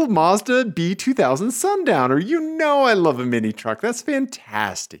a little Mazda B2000 Sundowner. You know I love a mini truck. That's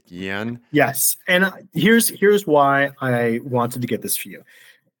fantastic, Ian. Yes, and here's why I wanted to get this for you.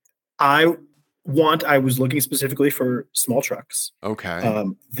 I was looking specifically for small trucks. Okay.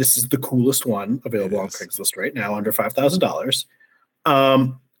 This is the coolest one available on Craigslist right now, under $5,000.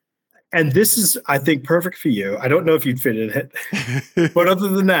 And this is, I think, perfect for you. I don't know if you'd fit in it, but other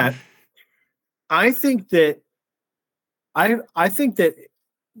than that, I think that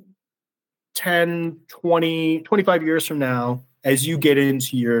 10, 20, 25 years from now, as you get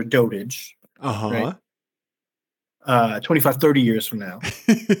into your dotage, right? 25, 30 years from now,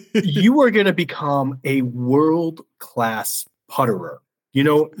 you are going to become a world-class putterer.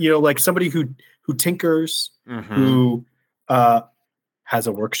 Like somebody who tinkers, who has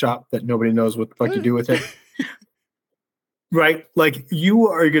a workshop that nobody knows what the fuck you do with it. Right? Like you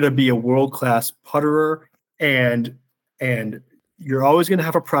are going to be a world-class putterer, and you're always going to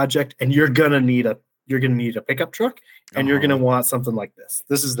have a project, and you're going to need a pickup truck, and you're going to want something like this.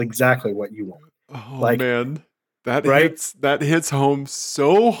 This is exactly what you want. Oh, man. That right? hits home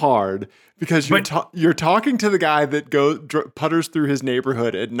so hard because you're talking to the guy that putters through his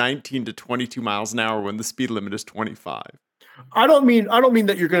neighborhood at 19 to 22 miles an hour when the speed limit is 25. I don't mean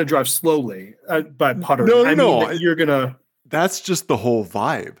that you're going to drive slowly by puttering. No, I mean that you're going to. That's just the whole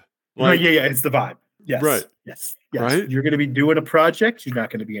vibe. Like, yeah, it's the vibe. Yes, right. Yes. Right. You're going to be doing a project. You're not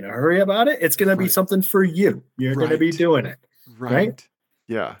going to be in a hurry about it. It's going to be something for you. You're going to be doing it. Right.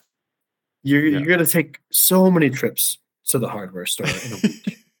 Yeah. You're going to take so many trips to the hardware store in a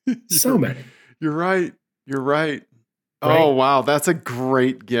week. So many. You're right. Oh wow, that's a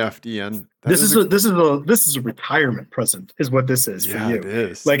great gift, Ian. This is a retirement present, is what this is for you. It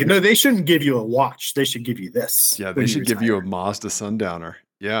is. Like, no, they shouldn't give you a watch. They should give you this. Yeah, they should give you a Mazda Sundowner.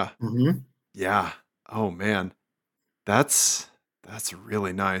 Yeah. Mm-hmm. Yeah. Oh man, that's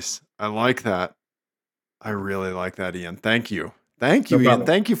really nice. I like that. I really like that, Ian. Thank you, Ian.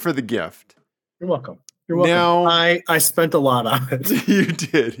 Thank you for the gift. You're welcome. Now, I spent a lot on it.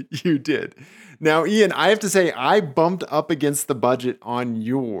 You did. Now, Ian, I have to say, I bumped up against the budget on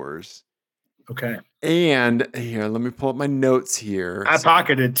yours. Okay. And here, let me pull up my notes here. I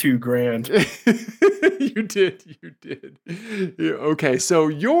pocketed $2,000. You did. Yeah, okay, so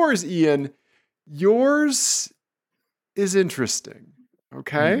yours, Ian, is interesting.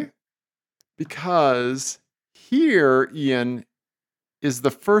 Okay? Because here, Ian, is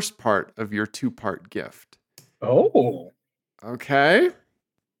the first part of your 2-part gift. Oh. Okay.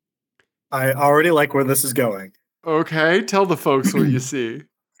 I already like where this is going. Okay. Tell the folks what you see.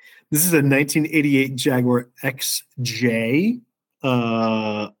 This is a 1988 Jaguar XJ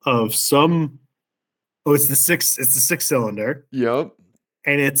of some. Oh, it's the 6-cylinder. Yep.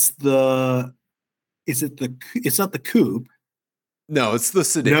 And it's not the coupe. No, it's the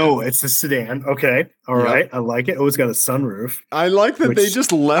sedan. No, it's the sedan. Okay. All right. I like it. Oh, it's got a sunroof. I like that they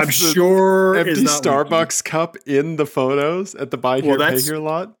just left I'm sure empty Starbucks cup in the photos at the buy here, pay here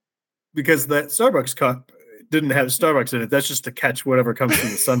lot. Because that Starbucks cup didn't have Starbucks in it. That's just to catch whatever comes through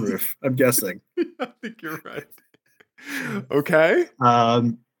the sunroof, I'm guessing. I think you're right. Okay.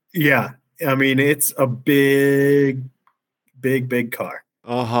 Yeah. I mean, it's a big car.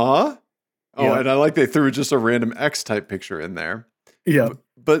 Uh-huh. Oh, yeah. And I like they threw just a random X-type picture in there. Yeah.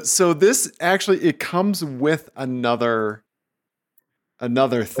 But so this actually, it comes with another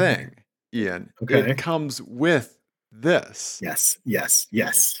thing, Ian. Okay. It comes with this. Yes.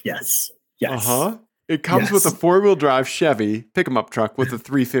 Uh-huh. It comes with a 4-wheel drive Chevy pickup truck with a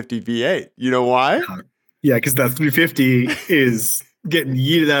 350 V8. You know why? Yeah, because that 350 is getting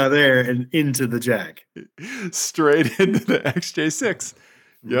yeeted out of there and into the Jag. Straight into the XJ6.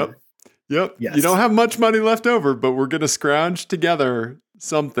 Yep. Yes. You don't have much money left over, but we're going to scrounge together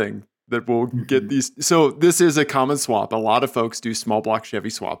something that will get these. So this is a common swap. A lot of folks do small block Chevy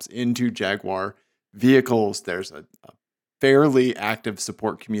swaps into Jaguar vehicles. There's a fairly active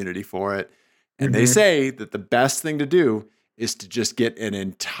support community for it. And they say that the best thing to do is to just get an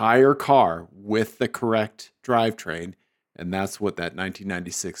entire car with the correct drivetrain. And that's what that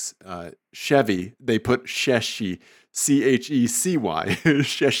 1996 Chevy, they put Checy, Checy,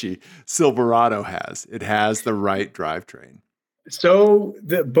 Checy Silverado has. It has the right drivetrain. So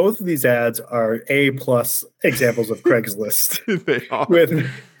both of these ads are A+ examples of Craigslist. They are. With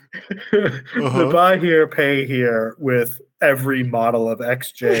the buy here, pay here with every model of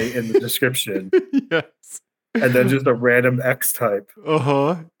XJ in the description. Yes. And then just a random X type.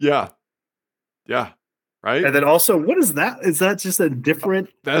 Yeah. Right. And then also, what is that? Is that just a different?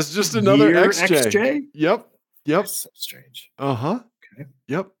 That's just another XJ. Yep. That's so strange. Okay.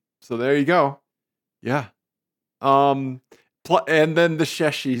 Yep. So there you go. Yeah. And then the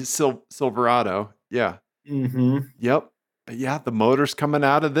Checy Silverado. Yeah. Yep. But yeah, the motor's coming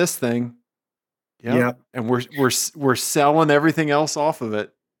out of this thing. Yep. And we're selling everything else off of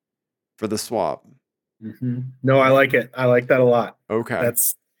it for the swap. No, I like it. I like that a lot. Okay.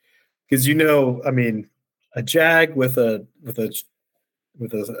 That's because I mean, a Jag with a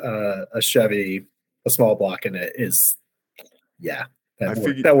Chevy, a small block in it is,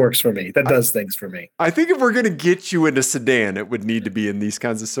 that works for me. That does things for me. I think if we're going to get you into sedan, it would need to be in these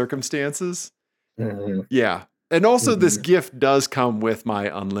kinds of circumstances. Yeah. And also this gift does come with my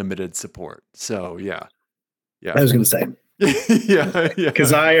unlimited support. So yeah. I was going to say. Yeah.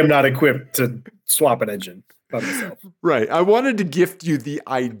 Because I am not equipped to swap an engine by myself. Right. I wanted to gift you the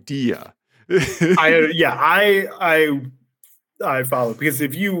idea. I follow, because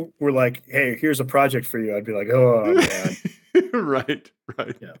if you were like, hey, here's a project for you, I'd be like, oh man. Right.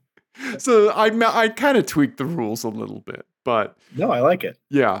 Yeah. So I kind of tweaked the rules a little bit, but no, I like it.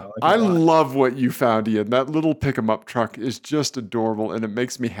 Yeah. I love what you found, Ian. That little pick 'em up truck is just adorable, and it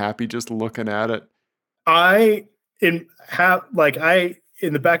makes me happy just looking at it. I in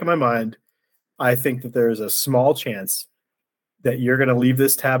the back of my mind, I think that there is a small chance that you're going to leave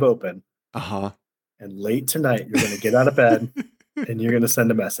this tab open, and late tonight you're going to get out of bed and you're going to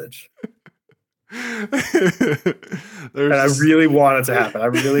send a message. And I really want it to happen. I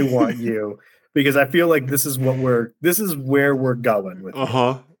really want you, because I feel like this is where we're going with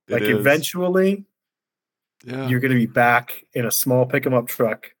it. Like eventually, you're going to be back in a small pick 'em up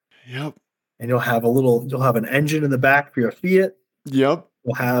truck. Yep. And you'll have an engine in the back for your Fiat. Yep.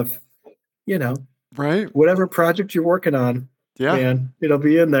 You'll have, right, whatever project you're working on. Yeah. Man, it'll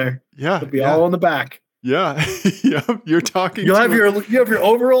be in there. Yeah. It'll be all in the back. Yeah. Yep. You're talking. You have your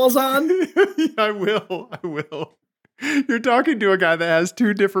overalls on? I will. You're talking to a guy that has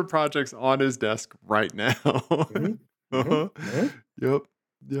 2 different projects on his desk right now. Yep.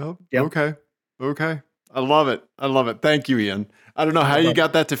 Okay. I love it. Thank you, Ian. I don't know how you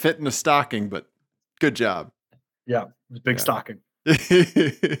got that to fit in a stocking, but good job. Yeah, it was a big stocking.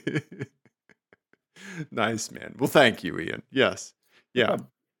 Nice, man. Well, thank you, Ian. Yes. Yeah.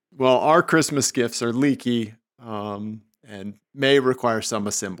 Well, our Christmas gifts are leaky and may require some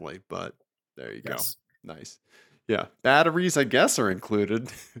assembly, but there you go. Nice. Yeah. Batteries, I guess, are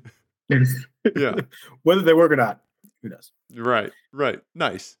included. Yeah. Whether they work or not, who knows? Right.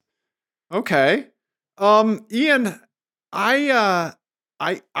 Nice. Okay. Ian, I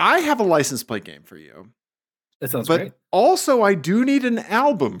have a license plate game for you. That sounds great. Also, I do need an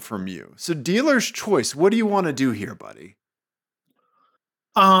album from you. So, dealer's choice. What do you want to do here, buddy?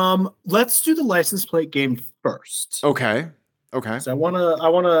 Let's do the license plate game first. Okay. So I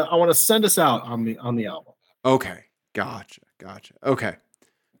wanna send us out on the album. Okay. Gotcha. Okay.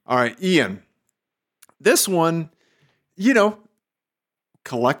 All right, Ian. This one,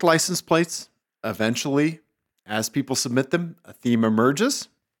 collect license plates. Eventually, as people submit them, a theme emerges,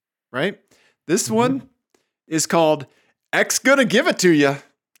 right? This one is called X Gonna Give It To You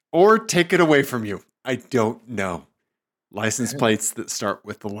or Take It Away From You. I don't know. License plates that start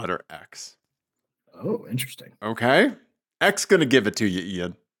with the letter X. Oh, interesting. Okay. X Gonna Give It To You,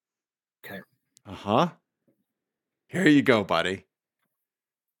 Ian. Okay. Here you go, buddy.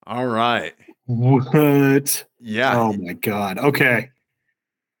 All right. What? Yeah. Oh my God. Okay.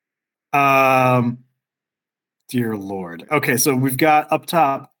 Dear Lord. Okay, so we've got up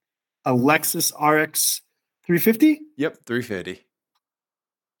top a Lexus RX 350. Yep, 350.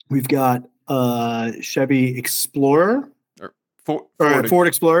 We've got Chevy Explorer. Ford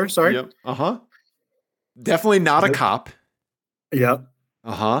Explorer, sorry. Yep. Definitely not a cop. Yep.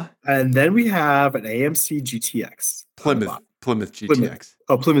 And then we have an AMC GTX. Plymouth GTX.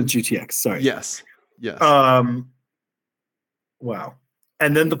 Plymouth GTX, sorry. Yes. Wow.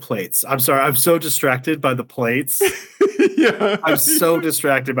 And then the plates. I'm sorry. I'm so distracted by the plates. Yeah. I'm so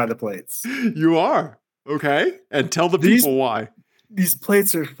distracted by the plates. You are. Okay. And tell the people why. These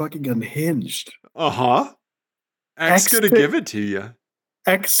plates are fucking unhinged. X gonna give it to you.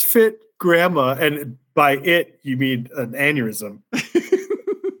 X-Fit Grandma. And by it, you mean an aneurysm.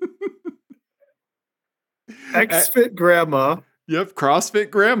 X-Fit Grandma. Yep.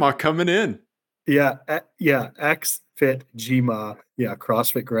 CrossFit Grandma coming in. Yeah. X-Fit Gma. Yeah.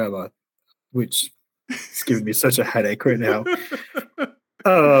 CrossFit Grandma, which is giving me such a headache right now.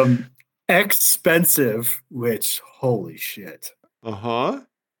 Expensive, which holy shit. And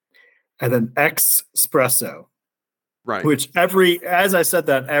then Espresso. Right. Which as I said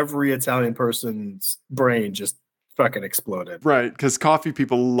that, every Italian person's brain just fucking exploded. Right. Because coffee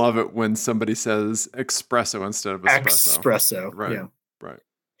people love it when somebody says espresso instead of espresso. Espresso. Right. Yeah. Right.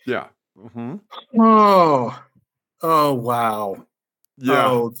 Yeah. Oh, wow. Yeah.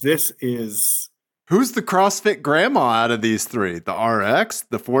 Oh, this is. Who's the CrossFit Grandma out of these 3? The RX,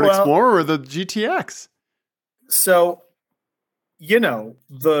 the Ford Explorer, or the GTX? So,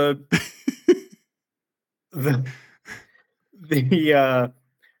 the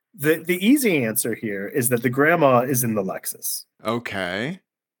easy answer here is that the grandma is in the Lexus. Okay.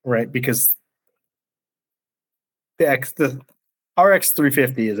 Right, because the RX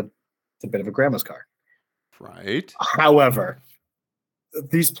 350 is a bit of a grandma's car. Right. However,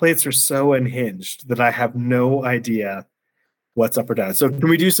 these plates are so unhinged that I have no idea what's up or down. So can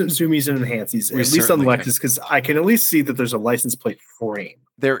we do some zoomies and enhances, at least on the Lexus, because I can at least see that there's a license plate frame.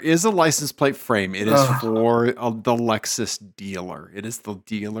 There is a license plate frame. It is for the Lexus dealer. It is the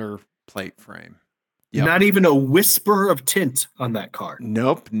dealer plate frame. Yep. Not even a whisper of tint on that car.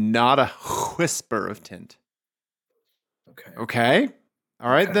 Nope, not a whisper of tint. Okay. All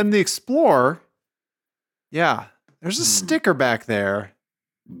right. Okay. Then the Explorer. Yeah. There's a sticker back there.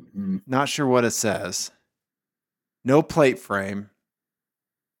 Not sure what it says. No plate frame.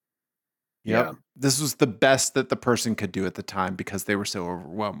 Yep. This was the best that the person could do at the time because they were so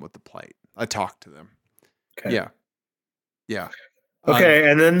overwhelmed with the plight. I talked to them. Okay. Yeah. Yeah. Okay,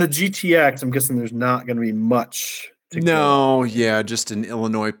 and then the GTX, I'm guessing there's not going to be much to No, yeah, just an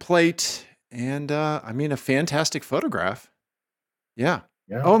Illinois plate and I mean a fantastic photograph. Yeah.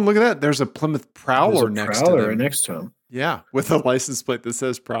 Yeah. Oh, and look at that. There's a Plymouth Prowler next to them. Next to him. Yeah, with a license plate that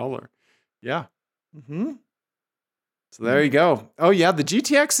says Prowler. Yeah. Mm-hmm. So there you go. Oh yeah, the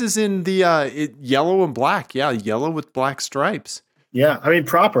GTX is in the yellow and black. Yeah, yellow with black stripes. Yeah, I mean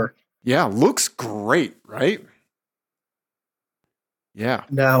proper. Yeah, looks great, right? Yeah.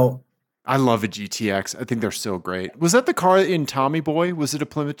 Now, I love a GTX. I think they're so great. Was that the car in Tommy Boy? Was it a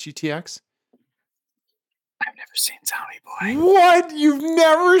Plymouth GTX? I've never seen Tommy Boy. What? You've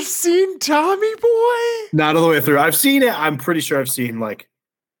never seen Tommy Boy? Not all the way through. I've seen it. I'm pretty sure I've seen like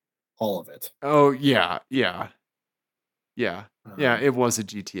all of it. Oh, yeah. Yeah. Yeah. Yeah, it was a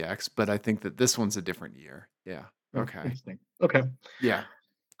GTX, but I think that this one's a different year. Yeah. Okay. Okay. Yeah.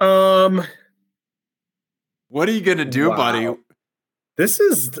 What are you gonna do, buddy? This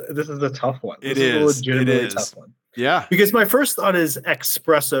is a tough one. It is a legitimately tough one. Yeah. Because my first thought is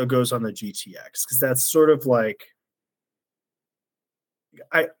Espresso goes on the GTX because that's sort of like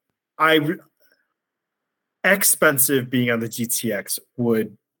expensive being on the GTX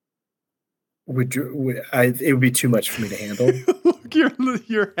would it would be too much for me to handle. Look,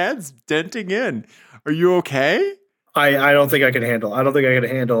 your head's denting in. Are you okay? I don't think I can handle. I don't think I can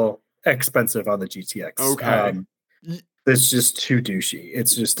handle expensive on the GTX. Okay. It's just too douchey.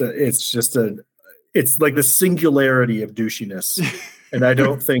 It's like the singularity of douchiness, and I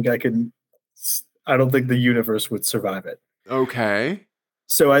don't think I can. I don't think the universe would survive it. Okay.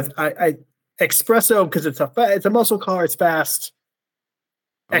 So I Espresso because it's a muscle car. It's fast.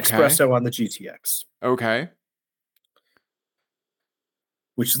 Okay. Espresso on the GTX. Okay.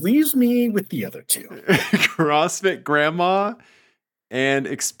 Which leaves me with the other two. CrossFit Grandma and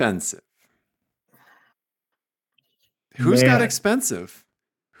expensive. Who's got expensive?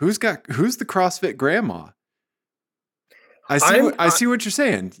 Who's the CrossFit Grandma? I see what you're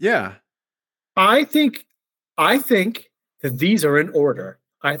saying. Yeah. I think that these are in order.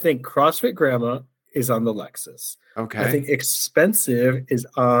 I think CrossFit Grandma is on the Lexus. Okay. I think expensive is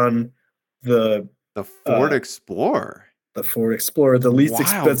on the Ford Explorer. The Ford Explorer, the least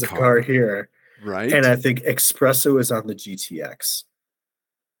expensive car here. Right. And I think Espresso is on the GTX.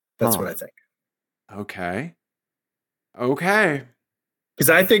 That's what I think. Okay. Okay. Because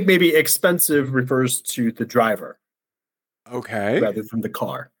I think maybe expensive refers to the driver. Okay. Rather than the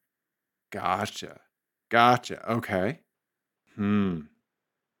car. Gotcha. Okay. All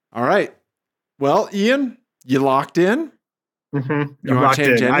right. Well, Ian, you locked in? Mm-hmm. You want to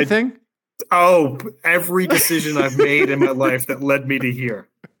change anything? Every decision I've made in my life that led me to here.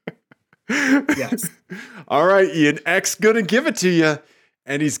 Yes. All right, Ian. X gonna give it to you,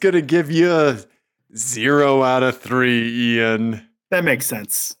 and he's gonna give you a 0 out of 3, Ian. That makes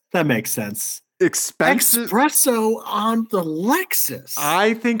sense. Expensive Espresso on the Lexus.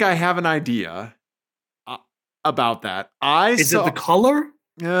 I think I have an idea about that. Is it the color?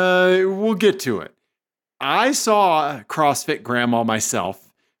 We'll get to it. I saw CrossFit Grandma myself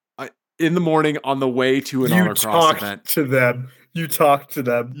in the morning on the way to an autocross event. You talked to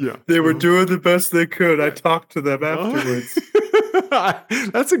them. Yeah. They were doing the best they could. I talked to them afterwards.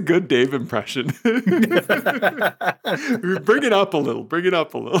 That's a good Dave impression. Bring it up a little.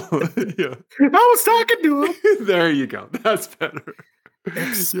 Yeah. I was talking to him. There you go. That's better.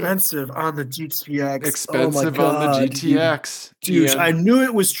 Expensive on the GTX. Expensive on the GTX. Dude, I knew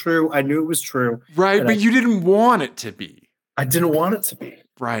it was true. Right, but you didn't want it to be. I didn't want it to be.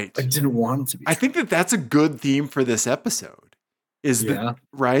 Right. I didn't want it to be. I think that's a good theme for this episode.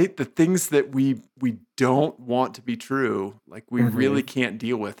 Right? The things that we don't want to be true, like we really can't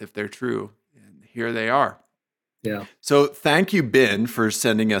deal with if they're true. And here they are. Yeah. So thank you, Ben, for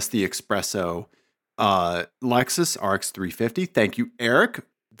sending us the Espresso Lexus RX 350. Thank you, Eric,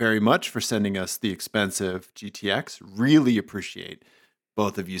 very much for sending us the expensive GTX. Really appreciate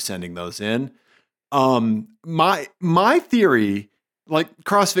both of you sending those in. My theory, like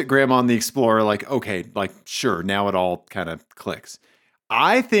CrossFit Grandma on the Explorer, like, okay, like, sure, now it all kind of clicks.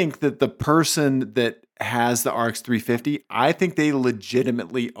 I think that the person that has the RX 350, I think they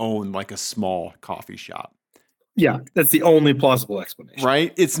legitimately own like a small coffee shop. Yeah, that's the only plausible explanation.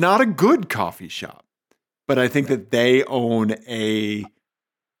 Right? It's not a good coffee shop, but I think that they own a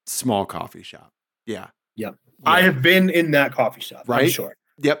small coffee shop. Yeah. Yep. I have been in that coffee shop. Right? I'm sure.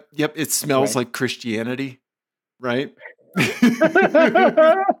 Yep. It smells like Christianity. Right?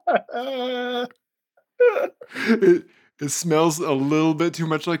 It smells a little bit too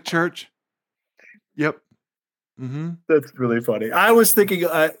much like church. Yep. Mm-hmm. That's really funny. I was thinking,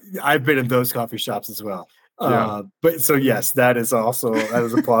 I've been in those coffee shops as well. Yeah. But so yes, that is a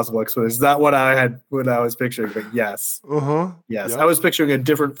plausible explanation. It's not what I was picturing, but yes, Uh-huh. yes, I Yep. was picturing a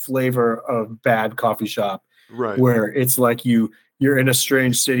different flavor of bad coffee shop Right. where it's like you're in a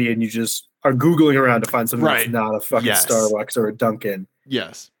strange city and you just are Googling around to find something that's Right. not a fucking Yes. Starbucks or a Dunkin'.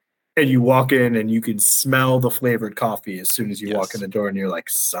 Yes. And you walk in and you can smell the flavored coffee as soon as you walk Yes. in the door and you're like,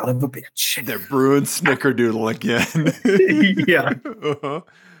 son of a bitch. They're brewing snickerdoodle again. Yeah. Uh-huh.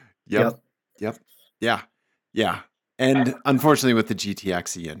 Yep. Yep. Yeah. Yeah. And unfortunately with the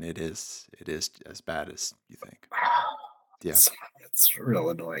GTX, Ian, it is as bad as you think. Yeah. It's real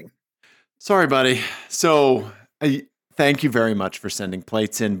annoying. Sorry, buddy. So thank you very much for sending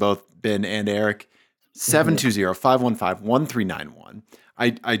plates in, both Ben and Eric. 720-515-1391.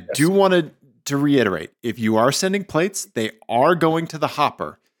 I do want to reiterate, if you are sending plates, they are going to the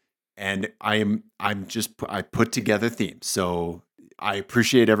hopper. And I put together themes. So I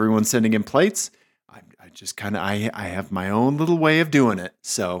appreciate everyone sending in plates. I have my own little way of doing it.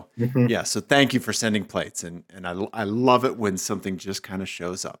 So yeah, so thank you for sending plates. And I love it when something just kind of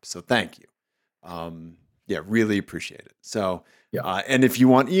shows up. So thank you. Yeah, really appreciate it. So, and if you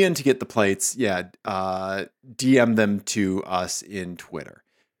want Ian to get the plates, DM them to us in Twitter,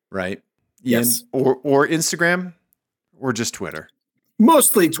 right? Ian, Yes. or Instagram, or just Twitter.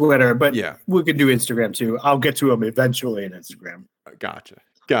 Mostly Twitter, but yeah, we could do Instagram too. I'll get to them eventually in Instagram. Gotcha.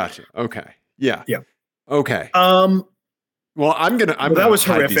 Okay. Yeah. Yeah. Okay. Well, I'm gonna that was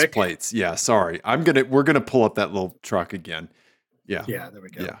hide horrific. these plates. Yeah. Sorry. We're gonna pull up that little truck again. Yeah. Yeah. There we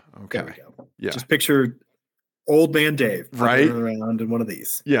go. Yeah. Okay. There we go. Yeah. Just picture old man Dave right around in one of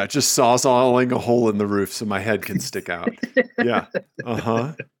these. Yeah. Just sawzalling a hole in the roof so my head can stick out. Yeah.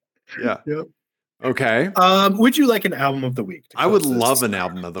 Uh-huh. Yeah. Yep. Okay. Would you like an album of the week? I would love an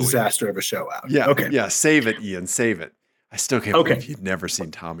album of the disaster of a show out. Yeah. Okay. Yeah. Save it, Ian. Save it. I still can't believe you've never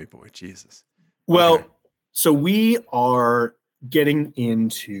seen Tommy Boy. Jesus. Well, so we are getting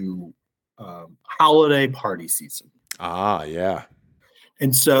into holiday party season. Ah, yeah.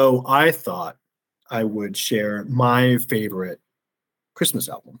 And so I thought I would share my favorite Christmas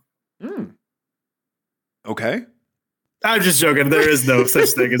album. Okay. I'm just joking. There is no such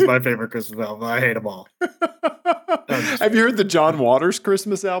thing as my favorite Christmas album. I hate them all. Have you heard the John Waters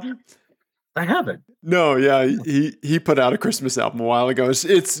Christmas album? I haven't. No, yeah. He put out a Christmas album a while ago.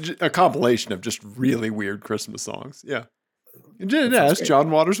 It's a compilation of just really weird Christmas songs. Yeah. As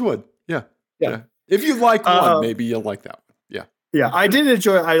John Waters would. Yeah. Yeah. If you like one, maybe you'll like that one. Yeah. Yeah. I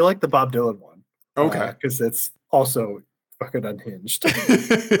like the Bob Dylan one. Okay. Because it's also fucking unhinged.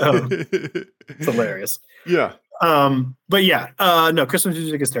 It's hilarious. Yeah. But yeah, no, Christmas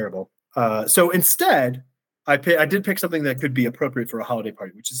music is terrible. So instead, I did pick something that could be appropriate for a holiday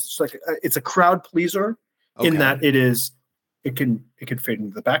party, which is just like it's a crowd pleaser in that it can fade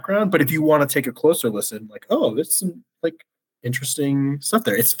into the background. But if you want to take a closer listen, like, oh, there's some like interesting stuff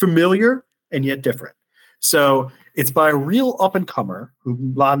there. It's familiar and yet different. So it's by a real up and comer who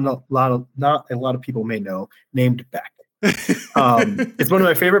not a lot of people may know, named Beck. It's one of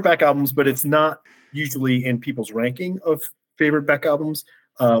my favorite Beck albums, but it's not usually in people's ranking of favorite Beck albums,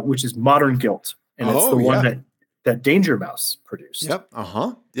 which is Modern Guilt. And it's the one that Danger Mouse produced. Yep.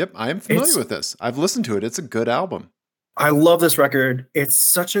 Yep. I am familiar with this. I've listened to it. It's a good album. I love this record. It's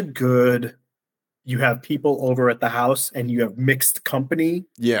such a good, you have people over at the house and you have mixed company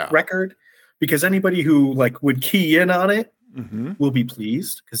record, because anybody who like would key in on it will be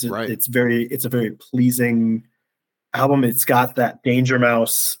pleased because it's a very pleasing album. It's got that Danger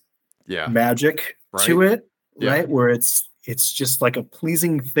Mouse magic to it, right? Where it's just like a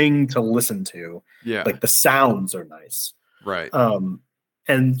pleasing thing to listen to. Yeah. Like the sounds are nice. Right.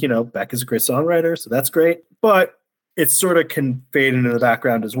 And Beck is a great songwriter, so that's great. But it sort of can fade into the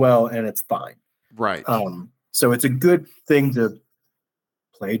background as well, and it's fine. Right. So it's a good thing to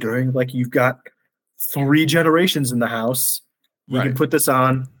play during, like, you've got 3 generations in the house. You can put this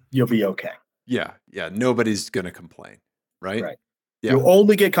on, you'll be okay. Yeah. Yeah. Nobody's gonna complain. Right. Right. Yeah. You'll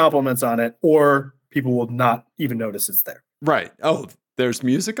only get compliments on it, or people will not even notice it's there. Right. Oh, there's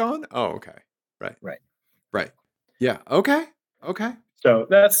music on? Oh, okay. Right. Yeah. Okay. So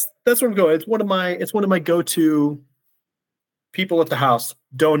that's where I'm going. It's one of my go-to. People at the house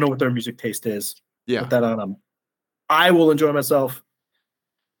don't know what their music taste is. Yeah. Put that on them. I will enjoy myself.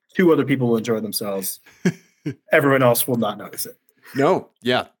 2 other people will enjoy themselves. Everyone else will not notice it. No.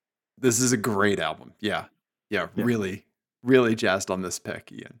 Yeah. This is a great album. Yeah. Really, really jazzed on this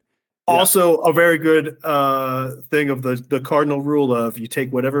pick, Ian. Also, a very good thing of the cardinal rule of you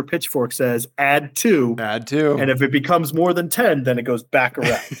take whatever Pitchfork says, add 2. And if it becomes more than 10, then it goes back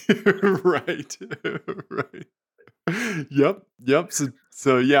around. Right. Right. Yep.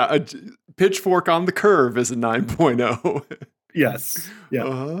 So yeah, a Pitchfork on the curve is a 9.0. Yes.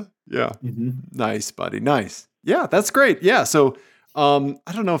 Yeah. Yeah. Mm-hmm. Nice, buddy. Nice. Yeah, that's great. Yeah. So I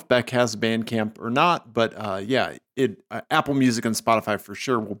don't know if Beck has Bandcamp or not, but yeah, Apple Music and Spotify for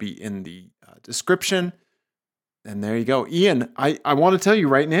sure will be in the description. And there you go. Ian, I want to tell you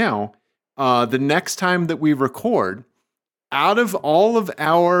right now, the next time that we record, out of all of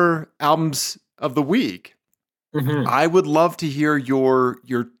our albums of the week, I would love to hear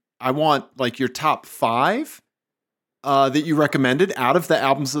I want like your top 5 that you recommended out of the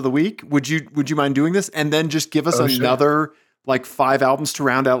albums of the week. Would you mind doing this? And then just give us another like 5 albums to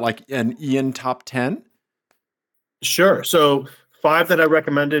round out like an Ian top 10? Sure. So 5 that I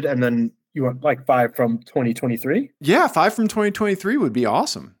recommended, and then you want like 5 from 2023? Yeah, 5 from 2023 would be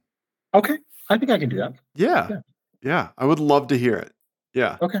awesome. Okay. I think I can do that. Yeah. I would love to hear it.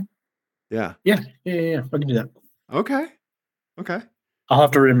 Yeah. Okay. Yeah. Yeah. I can do that. Okay. I'll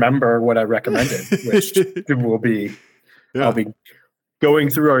have to remember what I recommended, which will be, I'll be going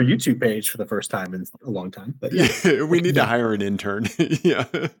through our YouTube page for the first time in a long time. But we need to hire an intern. Yeah.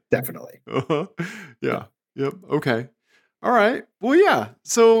 Definitely. Yeah. Yep. Okay. All right. Well, yeah.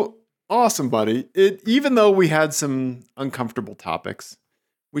 So awesome, buddy. Even though we had some uncomfortable topics,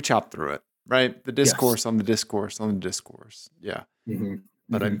 we chopped through it, right? The discourse on the discourse on the discourse. Yeah. Mm-hmm.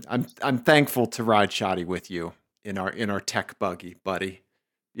 But I'm thankful to ride shoddy with you in our tech buggy, buddy.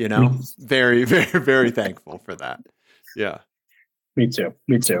 You know, very, very, very thankful for that. Yeah. Me too.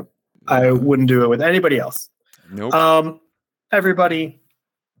 I wouldn't do it with anybody else. Nope. Everybody,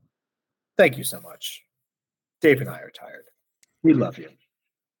 thank you so much. Dave and I are tired. We love you.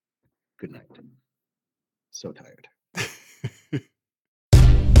 Good night. So tired.